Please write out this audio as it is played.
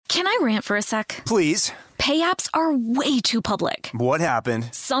Can I rant for a sec? Please. Pay apps are way too public. What happened?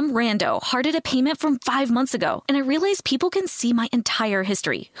 Some rando hearted a payment from 5 months ago, and I realized people can see my entire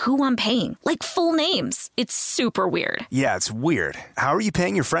history, who I'm paying, like full names. It's super weird. Yeah, it's weird. How are you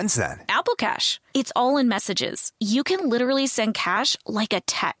paying your friends then? Apple Cash. It's all in messages. You can literally send cash like a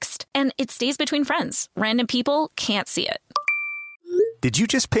text, and it stays between friends. Random people can't see it. Did you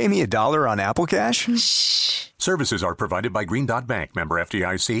just pay me $1 on Apple Cash? Shh. Services are provided by Green Dot Bank. Member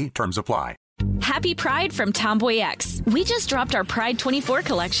FDIC. Terms apply. Happy Pride from Tomboy X. We just dropped our Pride 24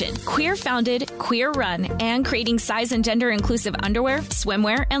 collection. Queer founded, queer run, and creating size and gender inclusive underwear,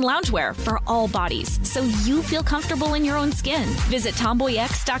 swimwear, and loungewear for all bodies, so you feel comfortable in your own skin. Visit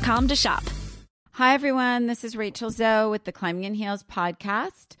tomboyx.com to shop. Hi, everyone. This is Rachel Zoe with the Climbing in Heels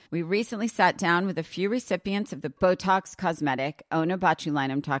podcast. We recently sat down with a few recipients of the Botox Cosmetic,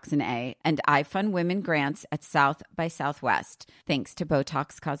 Onabotulinum Toxin A, and iFund Women grants at South by Southwest, thanks to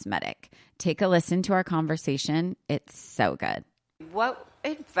Botox Cosmetic. Take a listen to our conversation. It's so good. What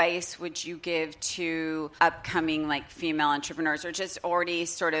advice would you give to upcoming female entrepreneurs or just already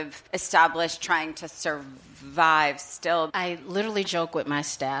sort of established trying to survive still? I literally joke with my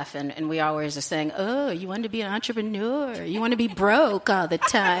staff and we always are saying, oh, you want to be an entrepreneur? You want to be broke all the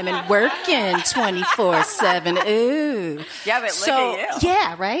time and working 24/7. Ooh. Yeah, but look at you.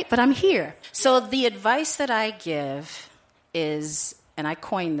 Yeah, right? But I'm here. So the advice that I give is, and I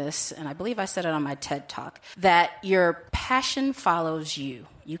coined this, and I believe I said it on my TED Talk, that your passion follows you.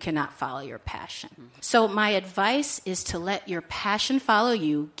 You cannot follow your passion. Mm-hmm. So my advice is to let your passion follow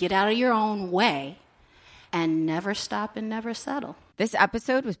you, get out of your own way, and never stop and never settle. This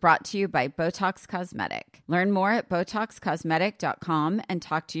episode was brought to you by Botox Cosmetic. Learn more at BotoxCosmetic.com and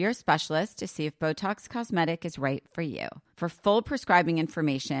talk to your specialist to see if Botox Cosmetic is right for you. For full prescribing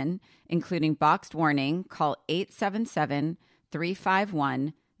information, including boxed warning, call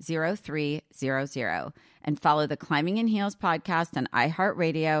 877-351-0300 and follow the Climbing in Heels podcast on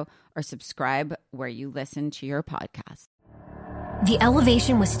iHeartRadio or subscribe where you listen to your podcast. The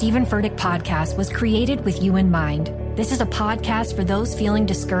Elevation with Stephen Furtick podcast was created with you in mind. This is a podcast for those feeling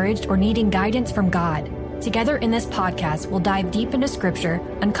discouraged or needing guidance from God. Together in this podcast, we'll dive deep into scripture,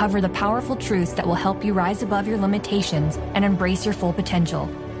 uncover the powerful truths that will help you rise above your limitations and embrace your full potential.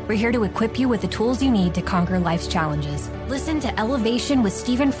 We're here to equip you with the tools you need to conquer life's challenges. Listen to Elevation with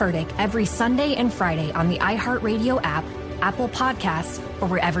Stephen Furtick every Sunday and Friday on the iHeartRadio app, Apple Podcasts, or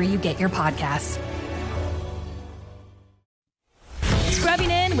wherever you get your podcasts.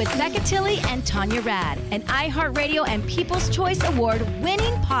 Scrubbing In with Becca Tilley and Tanya Rad, an iHeartRadio and People's Choice Award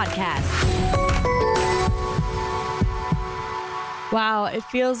winning podcast. Wow, it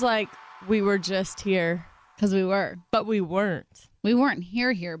feels like we were just here. Because we were. But we weren't. We weren't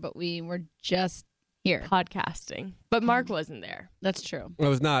here, but we were just here. Podcasting. But Mark wasn't there. That's true. I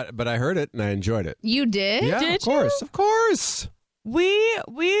was not, but I heard it and I enjoyed it. You did? Yeah, did of course. You? Of course.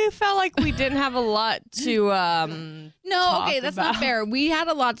 We felt like we didn't have a lot to No, okay, that's about. not fair. We had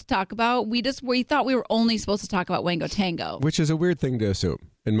a lot to talk about. We thought we were only supposed to talk about Wango Tango. Which is a weird thing to assume,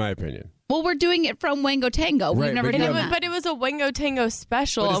 in my opinion. Well, we're doing it from Wango Tango. Right, We've never done that. But it was a Wango Tango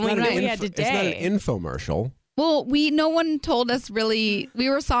special, But and we it's knew not we had today. It's not an infomercial. Well, no one told us really. We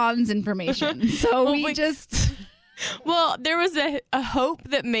were sans information, so Well, we just. Well, there was a hope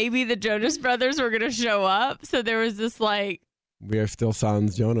that maybe the Jonas Brothers were going to show up, so there was this We are still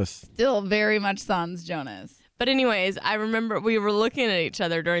sans Jonas. Still very much sans Jonas. But anyways, I remember we were looking at each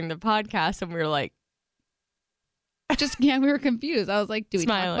other during the podcast, and we were like, we were confused. I was like, do we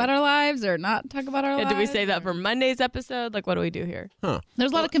Smiling. talk about our lives or not talk about our lives? do we save that for Monday's episode? What do we do here? Huh.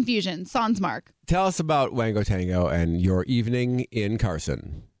 There's a lot of confusion. Sans Mark. Tell us about Wango Tango and your evening in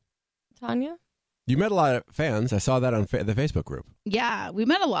Carson. Tanya? You met a lot of fans. I saw that on the Facebook group. Yeah, we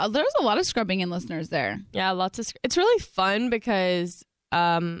met a lot. There's a lot of Scrubbing In listeners there. Yeah, lots of. It's really fun because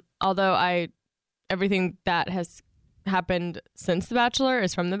although everything that has happened since The Bachelor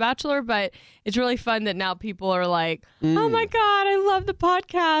is from The Bachelor, but it's really fun that now people are like, oh my God, I love the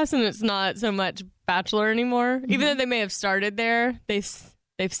podcast, and it's not so much Bachelor anymore. Even though they may have started there,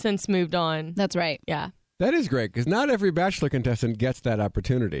 they've since moved on. That's right. Yeah, that is great because not every Bachelor contestant gets that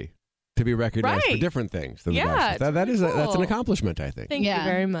opportunity to be recognized for different things. Than the Bachelor. That's an accomplishment, I think. Thank you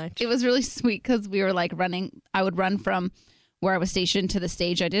very much. It was really sweet because we were running. I would run from where I was stationed to the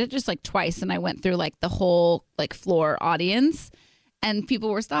stage. I did it just twice, and I went through the whole floor audience, and people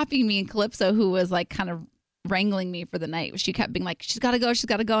were stopping me. And Calypso, who was kind of wrangling me for the night, she kept being like, she's got to go,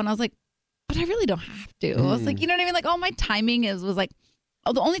 and I was like, but I really don't have to. I was like, you know what I mean? All my timing was the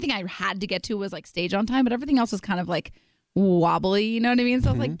only thing I had to get to was stage on time, but everything else was kind of wobbly, you know what I mean? So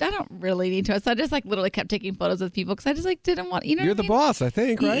I was like, I don't really need to. So I just like literally kept taking photos with people because I just like didn't want, you know. You're the boss, I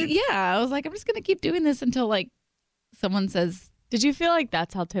think, right? Yeah, I was like, I'm just gonna keep doing this until like someone says. Did you feel like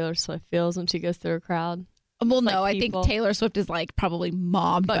that's how Taylor Swift feels when she goes through a crowd? Well, no, I think Taylor Swift is like probably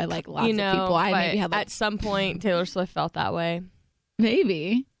mobbed by like lots of people. I maybe have like, at some point Taylor Swift felt that way.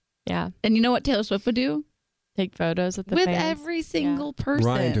 Maybe. Yeah. And you know what Taylor Swift would do? Take photos with fans. every single person.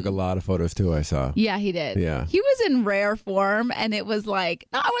 Ryan took a lot of photos too, I saw. Yeah, he did. Yeah. He was in rare form, and it was like,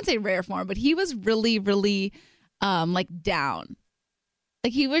 no, I wouldn't say rare form, but he was really, really like down.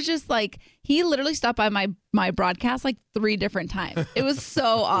 Like he was just like, he literally stopped by my broadcast like 3 different times. It was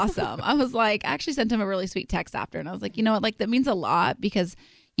so awesome. I was like, I actually sent him a really sweet text after, and I was like, you know what, like that means a lot because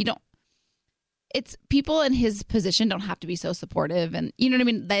it's people in his position don't have to be so supportive, and you know what I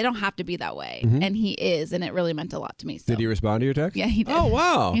mean? They don't have to be that way. Mm-hmm. And he is, and it really meant a lot to me. So. Did he respond to your text? Yeah, he did. Oh,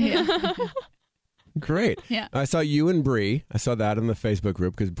 wow. Yeah. Great. Yeah. I saw you and Bree. I saw that in the Facebook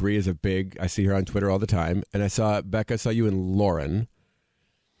group because Bree is I see her on Twitter all the time. And I saw you and Lauren.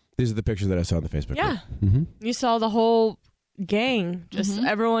 These are the pictures that I saw on the Facebook group. Mm-hmm. You saw the whole gang, just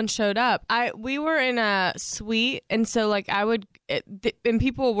everyone showed up. We were in a suite, and so like and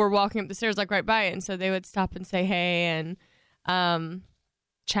people were walking up the stairs like right by it, and so they would stop and say hey and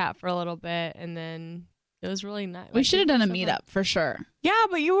chat for a little bit, and then it was really nice. We should have done a meetup for sure. Yeah,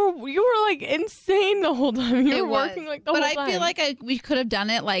 but you were like insane the whole time. You were working like the whole time. But I feel like we could have done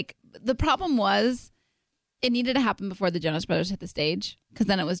it. Like the problem was, it needed to happen before the Jonas Brothers hit the stage, because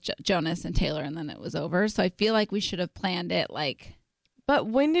then it was Jonas and Taylor, and then it was over. So I feel like we should have planned it like. But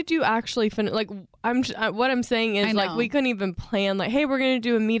when did you actually finish? Like, what I'm saying is, like, we couldn't even plan, like, hey, we're going to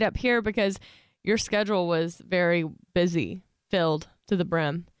do a meetup here because your schedule was very busy, filled to the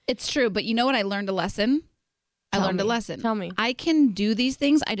brim. It's true. But you know what? I learned a lesson. Tell me. I can do these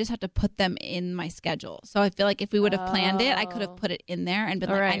things. I just have to put them in my schedule. So I feel like if we would have planned it, I could have put it in there and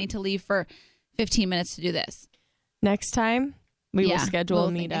been I need to leave for 15 minutes to do this. Next time, we will schedule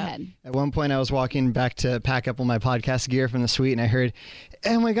a meetup. At one point, I was walking back to pack up all my podcast gear from the suite, and I heard,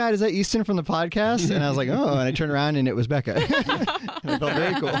 oh my God, is that Easton from the podcast? And I was like, oh, and I turned around, and it was Becca. And it felt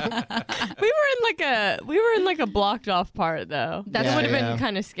very cool. We were in like a blocked off part, though. That would have been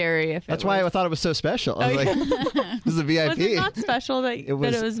kind of scary. That's why I thought it was so special. I was like, this is a VIP. Was it not special that it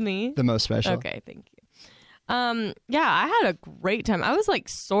was me? The most special. Okay, thank you. Yeah, I had a great time. I was like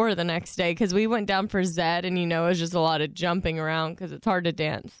sore the next day because we went down for Zed, and it was just a lot of jumping around because it's hard to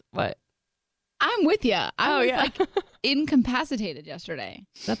dance. What? I'm with you. I was like incapacitated yesterday.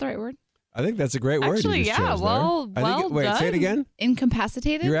 Is that the right word? I think that's a great word. Actually, yeah. Well wait, done. Say it again.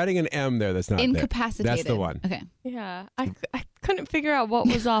 Incapacitated? You're adding an M there. That's not incapacitated. There. That's the one. Okay. Yeah, I couldn't figure out what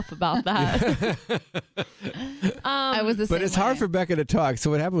was off about that. I was the same But it's way. hard for Becca to talk.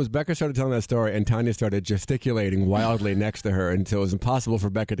 So what happened was Becca started telling that story, and Tanya started gesticulating wildly next to her until it was impossible for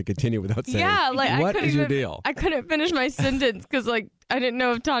Becca to continue without saying, what is your deal? I couldn't finish my sentence because I didn't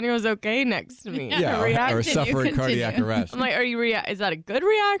know if Tanya was okay next to me. Yeah, or suffering cardiac arrest. I'm like, is that a good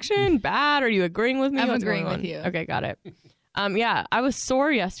reaction? Bad? Are you agreeing with me? I'm What's agreeing going on? with you. Okay, got it. Yeah, I was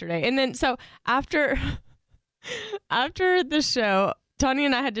sore yesterday. And then so after the show, Tanya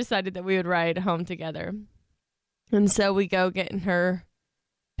and I had decided that we would ride home together. And so we go get in her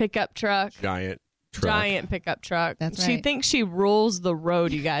pickup truck. Giant pickup truck. That's right. She thinks she rules the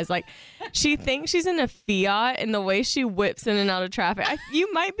road, you guys. Like, she thinks she's in a Fiat, and the way she whips in and out of traffic.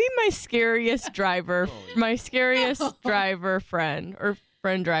 You might be my scariest driver, friend, or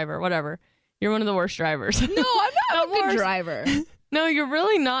friend driver, whatever. You're one of the worst drivers. No, I'm not a good driver. No, you're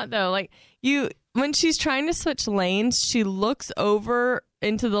really not, though. Like, when she's trying to switch lanes, she looks over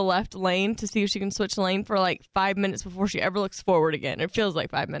into the left lane to see if she can switch lane for like 5 minutes before she ever looks forward again. It feels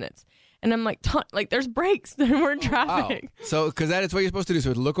like 5 minutes. And I'm like, there's brakes. We're in traffic. Wow. So, because that is what you're supposed to do. So,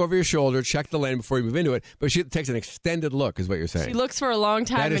 look over your shoulder, check the lane before you move into it. But she takes an extended look, is what you're saying. She looks for a long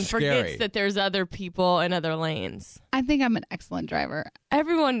time and forgets scary. that there's other people in other lanes. I think I'm an excellent driver.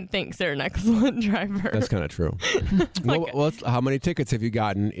 Everyone thinks they're an excellent driver. That's kind of true. Well, how many tickets have you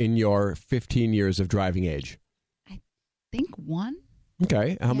gotten in your 15 years of driving age? I think one.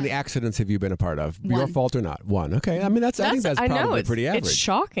 Okay. How many accidents have you been a part of? One. Your fault or not? One. Okay. I mean, I think that's probably pretty average. It's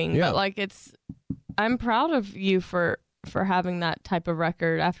shocking, yeah. But I'm proud of you for having that type of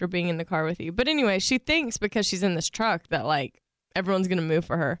record after being in the car with you. But anyway, she thinks because she's in this truck that everyone's going to move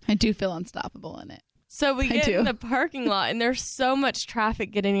for her. I do feel unstoppable in it. So we get in the parking lot, and there's so much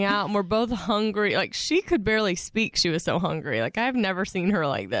traffic getting out, and we're both hungry. Like, she could barely speak. She was so hungry. Like, I've never seen her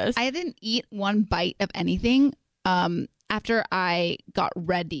like this. I didn't eat one bite of anything after I got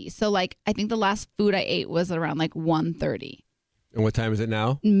ready. So, I think the last food I ate was around 1:30. And what time is it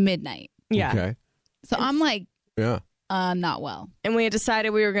now? Midnight. Yeah. Okay. So I'm yeah. Not well. And we had decided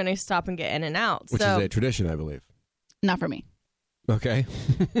we were going to stop and get In-N-Out. Which is a tradition, I believe. Not for me. Okay.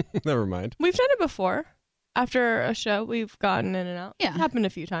 Never mind. We've done it before. After a show, we've gotten In-N-Out. Yeah. It's happened a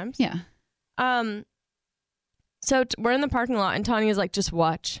few times. Yeah. So we're in the parking lot, and Tanya's like, just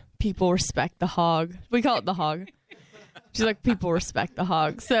watch. People respect the hog. We call it the hog. She's like, people respect the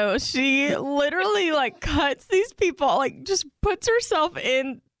hog. So she literally like cuts these people, like just puts herself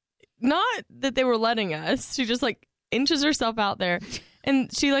in, not that they were letting us. She just like inches herself out there.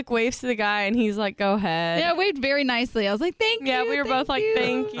 And she like waves to the guy, and he's like, go ahead. Yeah, I waved very nicely. I was like, thank you. Yeah, we were both like,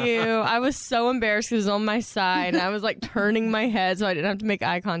 thank you. I was so embarrassed because it was on my side, and I was like turning my head so I didn't have to make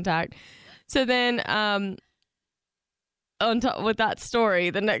eye contact. So then on top with that story,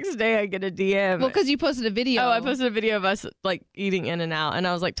 the next day I get a DM. Well, because you posted a video. Oh, I posted a video of us like eating In-N-Out, and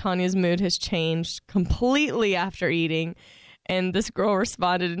I was like, Tanya's mood has changed completely after eating. And this girl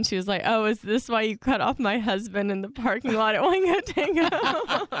responded, and she was like, oh, is this why you cut off my husband in the parking lot at Wango Tango?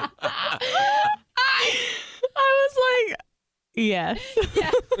 I was like, yes,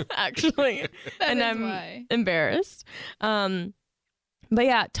 actually. And I'm why. embarrassed. But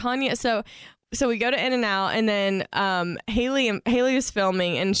yeah, Tanya, so we go to In-N-Out, and then Haley was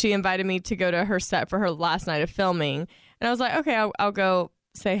filming, and she invited me to go to her set for her last night of filming. And I was like, okay, I'll go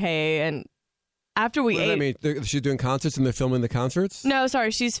say hey. And after we ate... What does that mean? She's doing concerts and they're filming the concerts? No, sorry.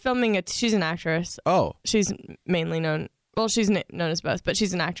 She's filming she's an actress. Oh. She's mainly known... Well, she's known as both, but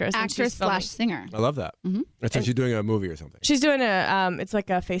she's an actress. Actress / singer. I love that. Mm-hmm. That's like she's doing a movie or something. She's doing it's like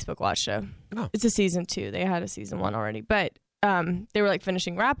a Facebook Watch show. Oh. It's a season 2. They had a season 1 already. But they were like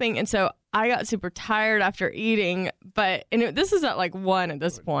finishing wrapping. And so I got super tired after eating. This is at like 1 at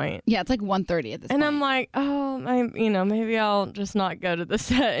this point. Yeah, it's like 1:30 at this point. And I'm like, maybe I'll just not go to the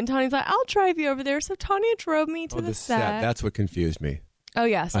set. And Tanya's like, I'll drive you over there. So Tanya drove me to the set. That's what confused me. Oh,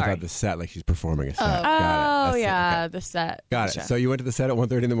 yeah, sorry. I thought the set, like she's performing a set. Oh, Got it. yeah, the set. Got it. So you went to the set at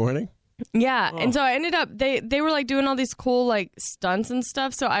 1:30 in the morning? Yeah, and so I ended up, they were like doing all these cool like stunts and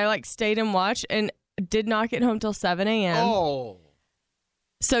stuff. So I like stayed and watched and did not get home till 7 a.m. Oh.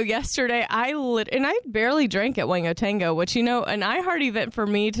 So yesterday, and I barely drank at Wango Tango, which, an iHeart event for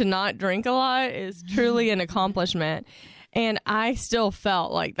me to not drink a lot is truly an accomplishment. And I still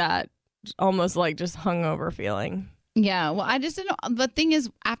felt like that, almost like just hungover feeling. Yeah, well, I just didn't know. The thing is,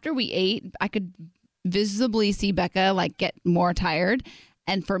 after we ate, I could visibly see Becca like get more tired.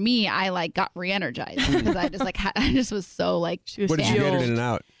 And for me, I like got re-energized because I just I just was so like. What did you get at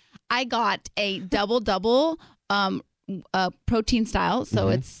In-N-Out? I got a double protein style, so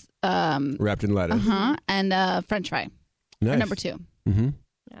it's wrapped in lettuce, and French fry. Nice. Number 2. Mm-hmm.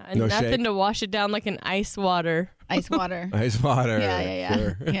 Yeah, and nothing to wash it down like an ice water. Ice water. Ice water. Yeah.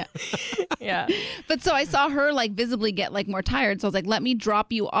 Sure. Yeah. Yeah. But so I saw her like visibly get like more tired, so I was like, let me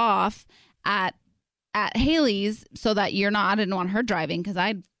drop you off at Haley's so that you're not. I didn't want her driving because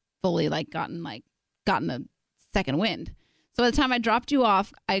I'd fully like gotten a second wind. So by the time I dropped you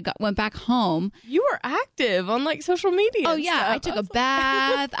off, I went back home. You were active on like social media. Oh yeah, I took a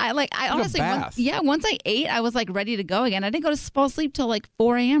bath. I honestly, once I ate, I was like ready to go again. I didn't go to fall asleep till like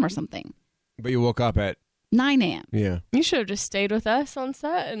 4 a.m. or something. But you woke up at 9 a.m. Yeah. You should have just stayed with us on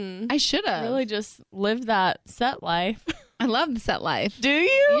set, and I should have really just lived that set life. I love the set life. Do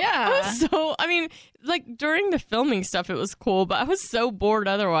you? Yeah. Like during the filming stuff, it was cool, but I was so bored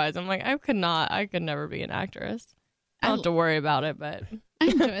otherwise. I'm like, I could never be an actress. I don't have to worry about it, but I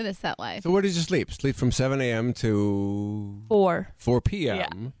enjoy the set life. So where did you sleep? Sleep from 7 a.m. to 4 p.m. Yeah.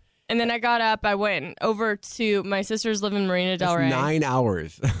 And then I got up. I went over to my sister's live in Marina Del Rey. 9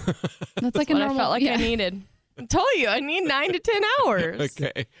 hours. That's like what a normal. I felt like I needed. I told you I need 9 to 10 hours.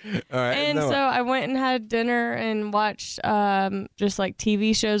 Okay. All right. And so I went and had dinner and watched just like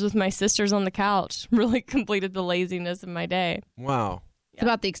TV shows with my sisters on the couch. Really completed the laziness of my day. Wow. It's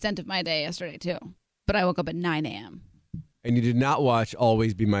about the extent of my day yesterday too. But I woke up at 9 a.m. And you did not watch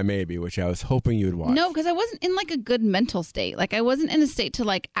Always Be My Maybe, which I was hoping you would watch. No, because I wasn't in like a good mental state. Like I wasn't in a state to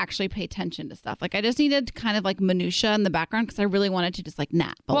like actually pay attention to stuff. Like I just needed kind of like minutia in the background because I really wanted to just like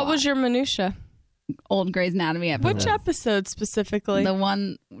nap. What was your minutia? Old Grey's Anatomy episode. Which episode specifically? The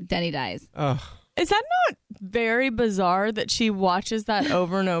one Denny dies. Oh. Is that not very bizarre that she watches that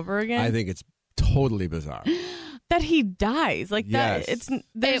over and over again? I think it's totally bizarre. That he dies. Like yes. that.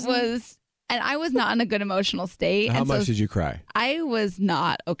 It was. And I was not in a good emotional state. How much did you cry? I was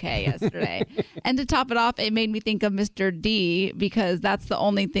not okay yesterday. And to top it off, it made me think of Mr. D because that's the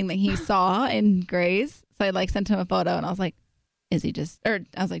only thing that he saw in Grey's. So I like sent him a photo and I was like, Denny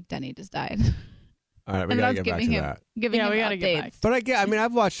just died. All right, we got to get back to that. We got to get back. But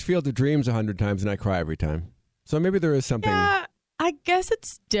I've watched Field of Dreams 100 times and I cry every time. So maybe there is something. Yeah, I guess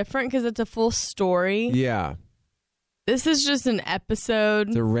it's different because it's a full story. Yeah. This is just an episode.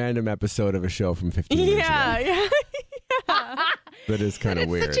 It's a random episode of a show from 15 years ago. Yeah. That is kind of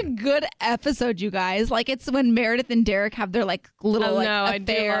weird. It's such a good episode, you guys. Like, it's when Meredith and Derek have their like little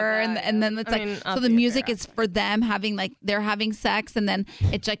affair, and then it's so the music is for them having like they're having sex, and then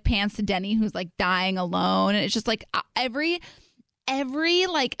it's like pans to Denny who's like dying alone, and it's just like every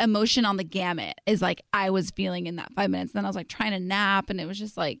like emotion on the gamut is like I was feeling in that 5 minutes. And then I was like trying to nap, and it was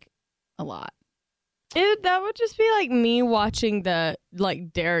just like a lot. That would just be like me watching the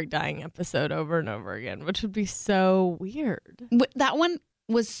like Derek dying episode over and over again, which would be so weird. That one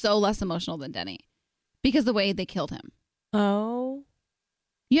was so less emotional than Denny because the way they killed him. Oh.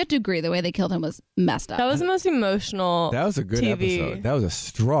 You have to agree the way they killed him was messed up. That was the most emotional. That was a good TV episode. That was a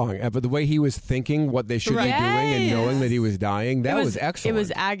strong episode. The way he was thinking what they should be doing and knowing that he was dying, that was excellent. It was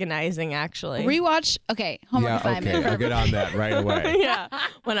agonizing, actually. Rewatch. Okay, homework assignment. Okay, I'll get on that right away. Yeah.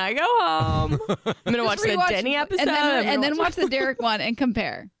 When I go home, I'm going to watch the Denny episode. And then watch the Derek one and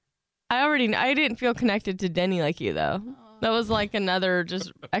compare. I didn't feel connected to Denny like you, though. That was like another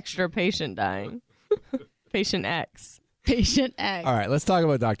just extra patient dying. Patient X. Patient X. All right, let's talk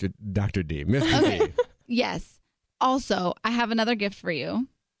about Dr. D, Mr. D. Yes. Also, I have another gift for you.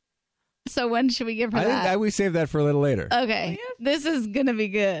 So when should we give her I that? think we save that for a little later. Okay. This is going to be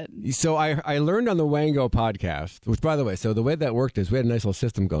good. So I learned on the Wango podcast, which, by the way, so the way that worked is we had a nice little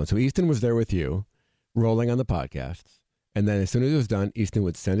system going. So Easton was there with you, rolling on the podcasts. And then as soon as it was done, Easton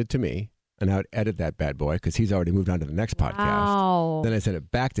would send it to me, and I would edit that bad boy because he's already moved on to the next podcast. Then I send it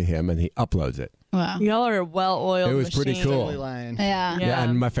back to him, and he uploads it. Wow. Y'all are a well-oiled It was pretty machine. cool. Totally lying. Yeah.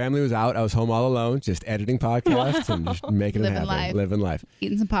 And my family was out. I was home all alone, just editing podcasts and just making it happen. Living life.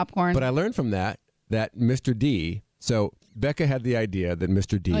 Eating some popcorn. But I learned from that Mr. D, so Becca had the idea that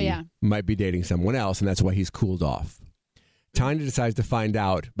Mr. D might be dating someone else, and that's why he's cooled off. Tanya decides to find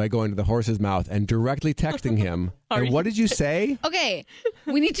out by going to the horse's mouth and directly texting him. And what did you say? Okay,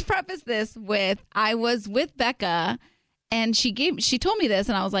 we need to preface this with I was with Becca, and she told me this,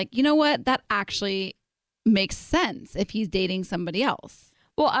 and I was like, you know what? That actually makes sense if he's dating somebody else.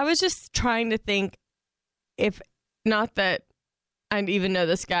 Well, I was just trying to think if, not that I even know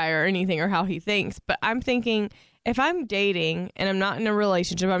this guy or anything or how he thinks, but I'm thinking if I'm dating and I'm not in a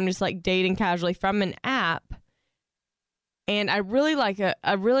relationship, I'm just like dating casually from an app, and I really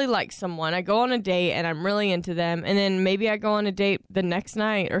like someone. I go on a date and I'm really into them, and then maybe I go on a date the next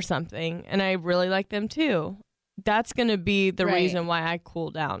night or something, and I really like them too. That's going to be the reason why I cool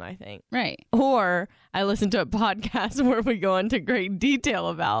down, I think. Right. Or I listen to a podcast where we go into great detail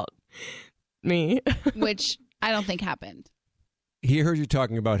about me. Which I don't think happened. He heard you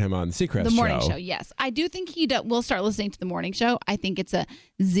talking about him on the Seacrest show. The morning show, yes. I do think he will start listening to the morning show. I think it's a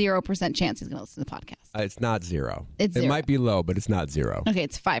 0% chance he's going to listen to the podcast. It's not zero. It's It zero. might be low, but it's not zero. Okay,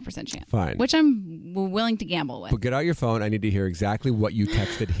 it's 5% chance. Fine. Which I'm willing to gamble with. But get out your phone. I need to hear exactly what you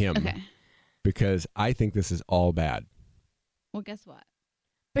texted him. Okay. Because I think this is all bad. Well, guess what?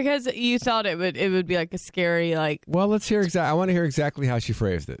 Because you thought it would be like a scary, like... Well, let's hear I want to hear exactly how she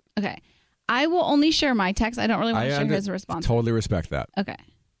phrased it. Okay. I will only share my text. I don't really want to share his response. Totally respect that. Okay.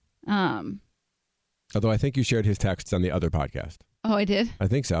 Although I think you shared his texts on the other podcast. Oh, I did? I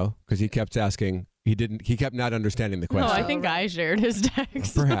think so, because he kept asking. He kept not understanding the question. No, I think I shared his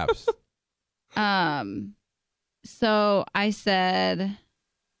text. Perhaps. So I said,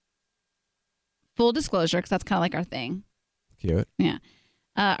 full disclosure, because that's kind of like our thing. Cute. Yeah.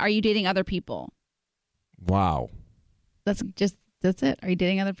 Are you dating other people? Wow. That's it. Are you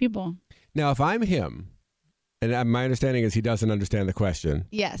dating other people? Now, if I'm him, and my understanding is he doesn't understand the question.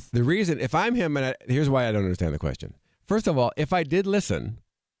 Yes. The reason, if I'm him, here's why I don't understand the question. First of all, if I did listen,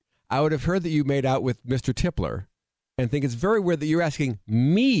 I would have heard that you made out with Mr. Tipler and think it's very weird that you're asking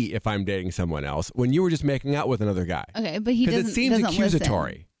me if I'm dating someone else when you were just making out with another guy. Okay, but he doesn't. Because it seems doesn't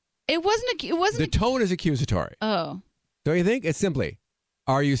accusatory. Listen. It wasn't. The tone is accusatory. Oh. Don't you think? It's simply,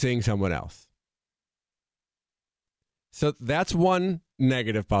 are you seeing someone else? So that's one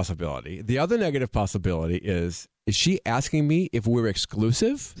negative possibility. The other negative possibility is she asking me if we're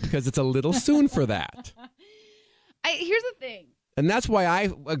exclusive? Because it's a little soon for that. Here's the thing. And that's why I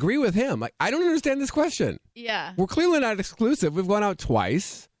agree with him. Like, I don't understand this question. Yeah. We're clearly not exclusive. We've gone out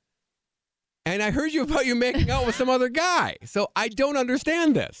twice. And I heard you about you making out with some other guy. So I don't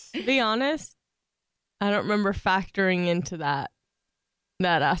understand this. To be honest, I don't remember factoring into that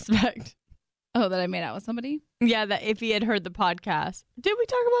aspect. Oh, that I made out with somebody? Yeah, that if he had heard the podcast. Did we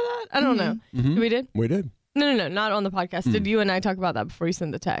talk about that? I don't know. Mm-hmm. We did? We did. No, not on the podcast. Did you and I talk about that before you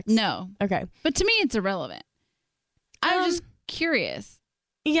sent the text? No. Okay. But to me, it's irrelevant. I was just curious.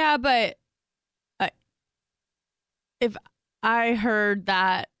 Yeah, but if I heard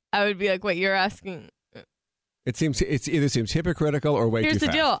that, I would be like, wait, you're asking... It either seems hypocritical or way Here's too the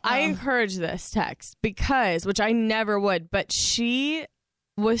fast. deal. I encourage this text because, which I never would, but she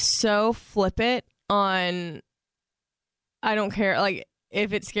was so flippant on, I don't care, like,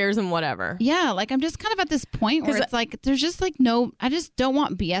 if it scares him, whatever. Yeah, like I'm just kind of at this point where it's like there's just like no, I just don't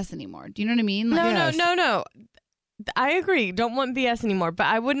want BS anymore. Do you know what I mean? Like, No. I agree. Don't want BS anymore. But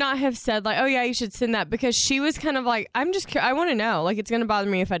I would not have said like, oh yeah, you should send that, because she was kind of like, I want to know. Like, it's going to bother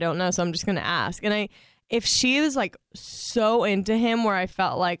me if I don't know, so I'm just going to ask. And if she was like so into him where I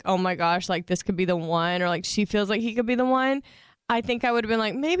felt like, oh my gosh, like this could be the one, or like she feels like he could be the one, I think I would have been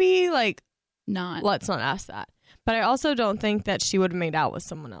like, maybe like not. Let's not ask that. But I also don't think that she would have made out with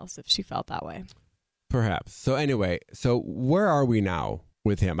someone else if she felt that way. Perhaps. So anyway, where are we now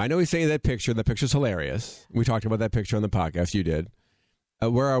with him? I know he's saying that picture. The picture's hilarious. We talked about that picture on the podcast. You did.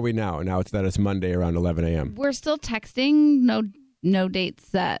 Where are we now? Now it's Monday around 11 a.m. We're still texting. No date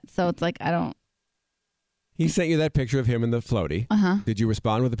set. So it's like, I don't. He sent you that picture of him in the floaty. Uh-huh. Did you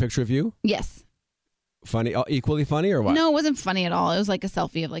respond with a picture of you? Yes. Funny, equally funny, or what? No, it wasn't funny at all. It was like a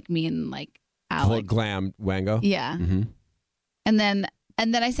selfie of like me and like Alex. Glam Wango. Yeah. Mm-hmm. And then I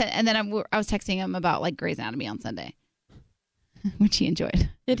was texting him about like Grey's Anatomy on Sunday, which he enjoyed.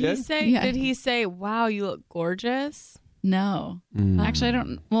 Did he say, wow, you look gorgeous? No. Actually,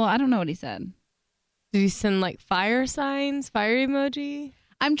 I don't know what he said. Did he send like fire signs, fire emoji?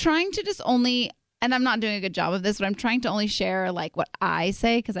 I'm trying to just only, and I'm not doing a good job of this, but I'm trying to only share like what I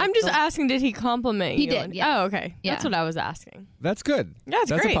say, because I'm just asking, did he compliment you? He did, yeah. Oh, okay. Yeah. That's what I was asking. That's good. Yeah,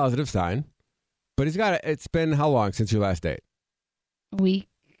 That's great. a positive sign. But it's been how long since your last date? Week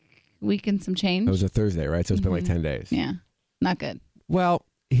and some change. It was a Thursday, right? So it's been like 10 days. Yeah. Not good. Well,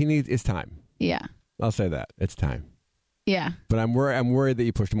 it's time. Yeah. I'll say that. It's time. Yeah. But I'm worried that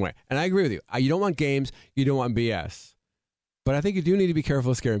you pushed him away. And I agree with you. You don't want games. You don't want BS. But I think you do need to be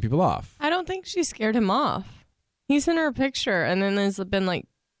careful of scaring people off. I don't think she scared him off. He sent her a picture and then has been like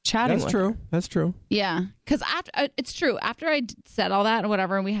chatting with her. That's true. Yeah. Because it's true. After I said all that or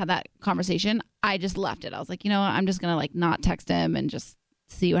whatever, and we had that conversation, I just left it. I was like, you know what? I'm just going to like not text him and just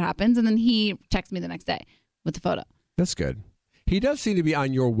see what happens. And then he texted me the next day with the photo. That's good. He does seem to be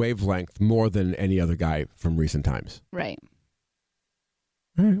on your wavelength more than any other guy from recent times. Right.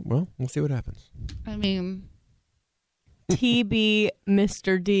 All right. Well, we'll see what happens. I mean, TB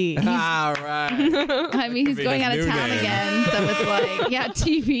Mr. D. All right. I mean, he's going out of town name. again. So it's like, yeah,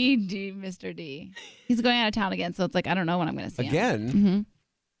 TBD, Mr. D. He's going out of town again. So it's like, I don't know when I'm going to see him. Again? Mm-hmm.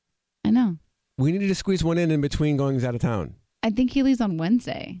 I know. We needed to squeeze one in between goings out of town. I think he leaves on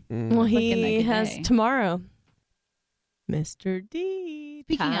Wednesday. Well, Looking like he a has day. tomorrow. Mr. D.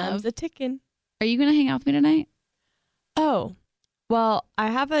 Speaking Time's of- a ticking. Are you going to hang out with me tonight? Oh, well,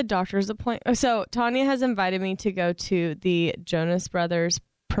 I have a doctor's appointment. So Tanya has invited me to go to the Jonas Brothers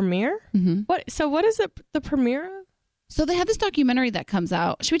premiere. Mm-hmm. What is it? The premiere of? So they have this documentary that comes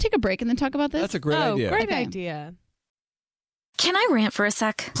out. Should we take a break and then talk about this? That's a great idea. Great Okay. idea. Can I rant for a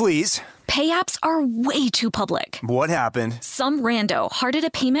sec? Please. Pay apps are way too public. What happened? Some rando hearted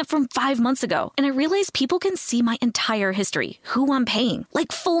a payment from 5 months ago, and I realized people can see my entire history, who I'm paying,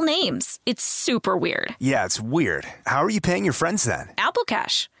 like full names. It's super weird. Yeah, it's weird. How are you paying your friends then? Apple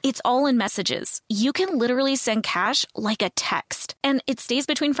Cash. It's all in messages. You can literally send cash like a text, and it stays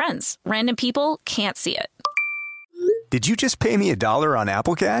between friends. Random people can't see it. Did you just pay me $1 on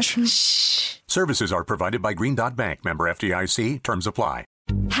Apple Cash? Shh. Services are provided by Green Dot Bank. Member FDIC. Terms apply.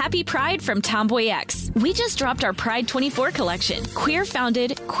 Happy Pride from Tomboy X. We just dropped our Pride 24 collection. Queer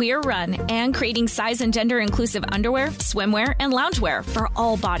founded, queer run, and creating size and gender inclusive underwear, swimwear, and loungewear for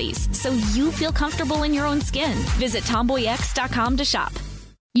all bodies, so you feel comfortable in your own skin. Visit tomboyx.com to shop.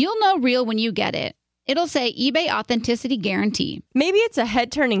 You'll know real when you get it. It'll say eBay Authenticity Guarantee. Maybe it's a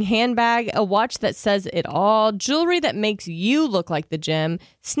head-turning handbag, a watch that says it all, jewelry that makes you look like the gym,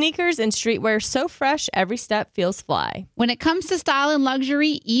 sneakers and streetwear so fresh every step feels fly. When it comes to style and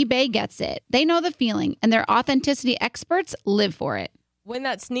luxury, eBay gets it. They know the feeling, and their authenticity experts live for it. When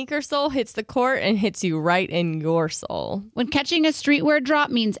that sneaker sole hits the court and hits you right in your soul. When catching a streetwear drop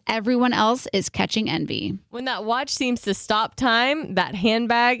means everyone else is catching envy. When that watch seems to stop time, that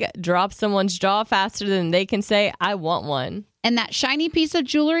handbag drops someone's jaw faster than they can say, I want one. And that shiny piece of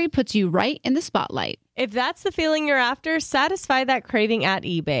jewelry puts you right in the spotlight. If that's the feeling you're after, satisfy that craving at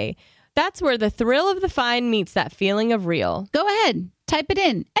eBay. That's where the thrill of the find meets that feeling of real. Go ahead, type it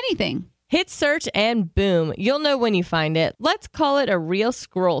in, anything. Hit search and boom, you'll know when you find it. Let's call it a real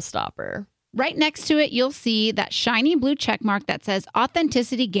scroll stopper. Right next to it, you'll see that shiny blue check mark that says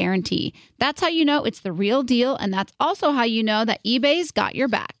Authenticity Guarantee. That's how you know it's the real deal, and that's also how you know that eBay's got your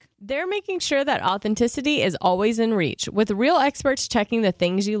back. They're making sure that authenticity is always in reach, with real experts checking the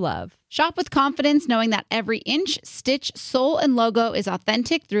things you love. Shop with confidence, knowing that every inch, stitch, sole, and logo is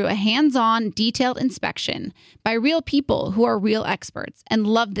authentic through a hands-on, detailed inspection by real people who are real experts and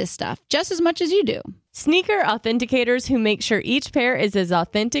love this stuff just as much as you do. Sneaker authenticators who make sure each pair is as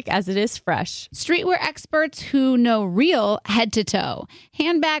authentic as it is fresh. Streetwear experts who know real head to toe.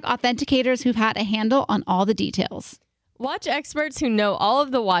 Handbag authenticators who've had a handle on all the details. Watch experts who know all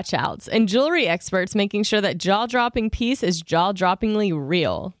of the watch outs, and jewelry experts making sure that jaw-dropping piece is jaw-droppingly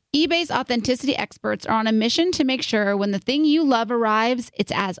real. eBay's authenticity experts are on a mission to make sure when the thing you love arrives,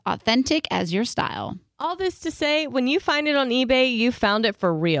 it's as authentic as your style. All this to say, when you find it on eBay, you found it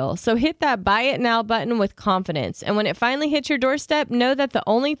for real. So hit that buy it now button with confidence. And when it finally hits your doorstep, know that the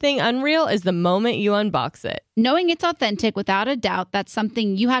only thing unreal is the moment you unbox it. Knowing it's authentic, without a doubt, that's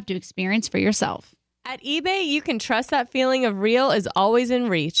something you have to experience for yourself. At eBay, you can trust that feeling of real is always in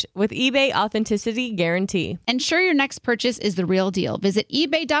reach with eBay Authenticity Guarantee. Ensure your next purchase is the real deal. Visit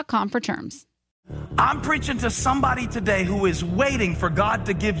ebay.com for terms. I'm preaching to somebody today who is waiting for God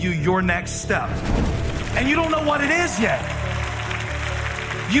to give you your next step. And you don't know what it is yet.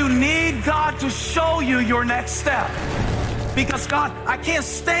 You need God to show you your next step. Because God, I can't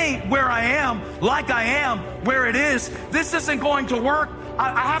stay where I am, like I am, where it is. This isn't going to work.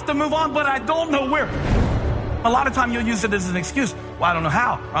 I have to move on, but I don't know where. A lot of time you'll use it as an excuse. Well, I don't know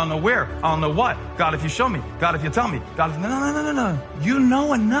how. I don't know where. I don't know what. God, if you show me. God, if you tell me. God, if... No. You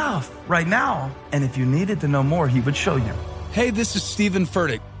know enough right now. And if you needed to know more, he would show you. Hey, this is Stephen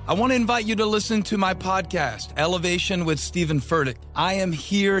Furtick. I want to invite you to listen to my podcast, Elevation with Stephen Furtick. I am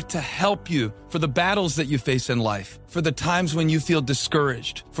here to help you for the battles that you face in life, for the times when you feel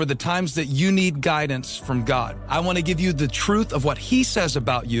discouraged, for the times that you need guidance from God. I want to give you the truth of what he says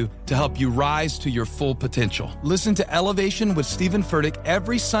about you to help you rise to your full potential. Listen to Elevation with Stephen Furtick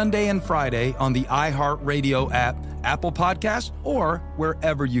every Sunday and Friday on the iHeartRadio app, Apple Podcasts, or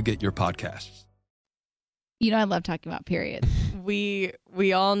wherever you get your podcasts. You know, I love talking about periods. We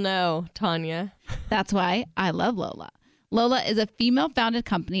all know, Tanya. That's why I love Lola. Lola is a female-founded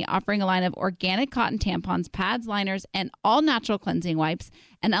company offering a line of organic cotton tampons, pads, liners, and all-natural cleansing wipes.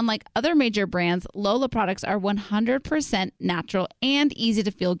 And unlike other major brands, Lola products are 100% natural and easy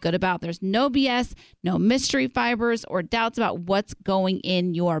to feel good about. There's no BS, no mystery fibers, or doubts about what's going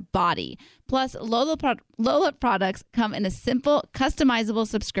in your body. Plus, Lola products come in a simple, customizable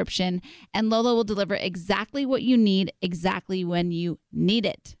subscription, and Lola will deliver exactly what you need, exactly when you need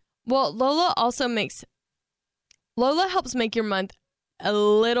it. Well, Lola helps make your month a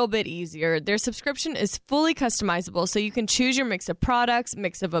little bit easier. Their subscription is fully customizable, so you can choose your mix of products,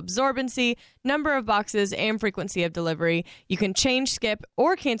 mix of absorbency, number of boxes, and frequency of delivery. You can change, skip,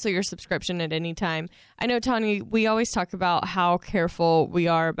 or cancel your subscription at any time. I know, Tanya, we always talk about how careful we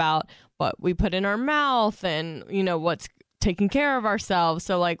are about what we put in our mouth and, you know, what's taking care of ourselves.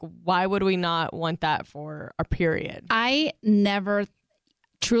 So, like, why would we not want that for our period? I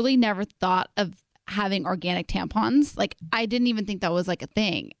truly never thought of having organic tampons. Like, I didn't even think that was like a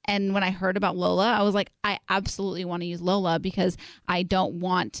thing. And when I heard about Lola, I was like, I absolutely want to use Lola because I don't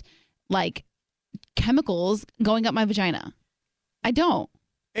want like chemicals going up my vagina. I don't.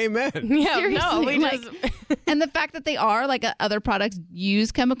 Amen. Yeah, seriously, and the fact that they are like other products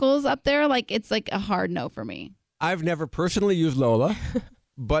use chemicals up there, like it's like a hard no for me. I've never personally used Lola,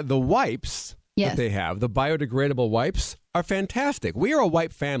 but the wipes that they have, the biodegradable wipes, are fantastic. We are a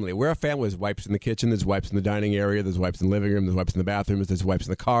wipe family. We're a family. There's wipes in the kitchen, there's wipes in the dining area, there's wipes in the living room, there's wipes in the bathrooms, there's wipes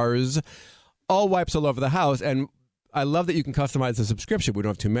in the cars. All wipes all over the house. And I love that you can customize the subscription. We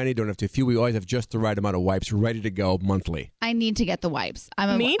don't have too many, don't have too few. We always have just the right amount of wipes ready to go monthly. I need to get the wipes.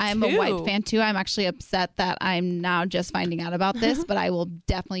 I'm a wipe fan too. I'm actually upset that I'm now just finding out about this, but I will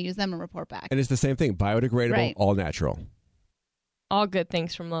definitely use them and report back. And it's the same thing. Biodegradable, all natural. All good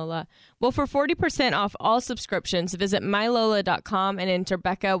things from Lola. Well, for 40% off all subscriptions, visit mylola.com and enter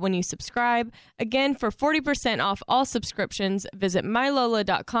Becca when you subscribe. Again, for 40% off all subscriptions, visit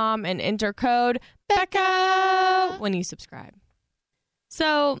mylola.com and enter code Becca when you subscribe.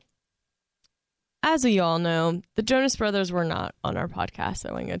 So, as we all know, the Jonas Brothers were not on our podcast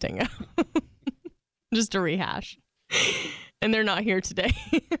at Wango Tango. Just to rehash. And they're not here today.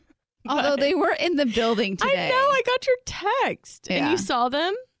 Although they were in the building today. I know. I got your text. Yeah. And you saw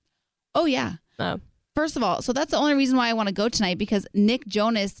them? Oh, yeah. Oh. First of all, so that's the only reason why I want to go tonight, because Nick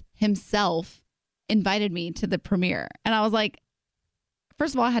Jonas himself invited me to the premiere. And I was like,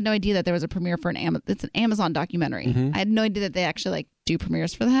 first of all, I had no idea that there was a premiere for it's an Amazon documentary. Mm-hmm. I had no idea that they actually like do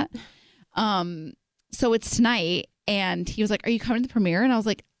premieres for that. So it's tonight. And he was like, are you coming to the premiere? And I was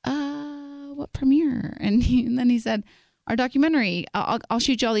like, what premiere? And then he said, our documentary. I'll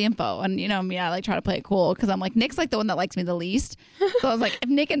shoot you all the info. And you know me, I like try to play it cool because I'm like, Nick's like the one that likes me the least. So I was like, if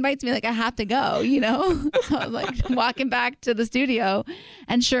Nick invites me, like I have to go, you know? So I was like walking back to the studio,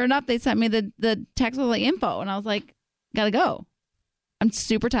 and sure enough, they sent me the text with the info, and I was like, gotta go. I'm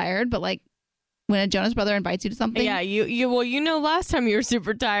super tired, but like when a Jonas brother invites you to something. Yeah, you know, last time you were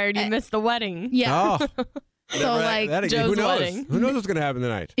super tired, you missed the wedding. Yeah. Oh. So like Joe's wedding. Who knows what's going to happen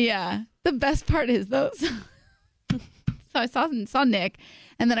tonight? Yeah. The best part is those. So I saw Nick,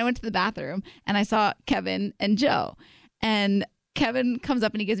 and then I went to the bathroom, and I saw Kevin and Joe. And Kevin comes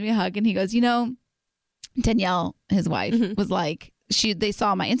up and he gives me a hug, and he goes, you know, Danielle, his wife, was like, they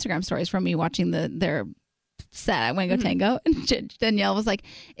saw my Instagram stories from me watching their set at Wango Tango, and Danielle was like,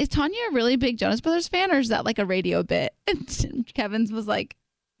 is Tanya a really big Jonas Brothers fan, or is that like a radio bit? And Kevin's was like,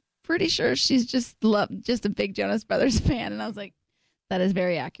 pretty sure she's just a big Jonas Brothers fan. And I was like, that is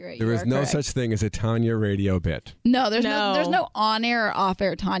very accurate. There is no such thing as a Tanya radio bit. No, there's no on-air or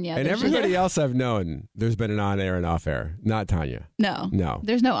off-air Tanya. And everybody else I've known, there's been an on-air and off-air. Not Tanya. No.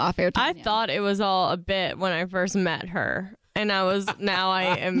 There's no off-air Tanya. I thought it was all a bit when I first met her. And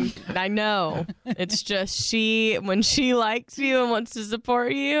I know. It's just when she likes you and wants to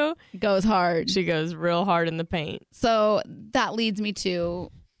support you, goes hard. She goes real hard in the paint. So that leads me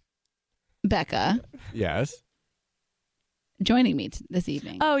to Becca. Yes. Joining me this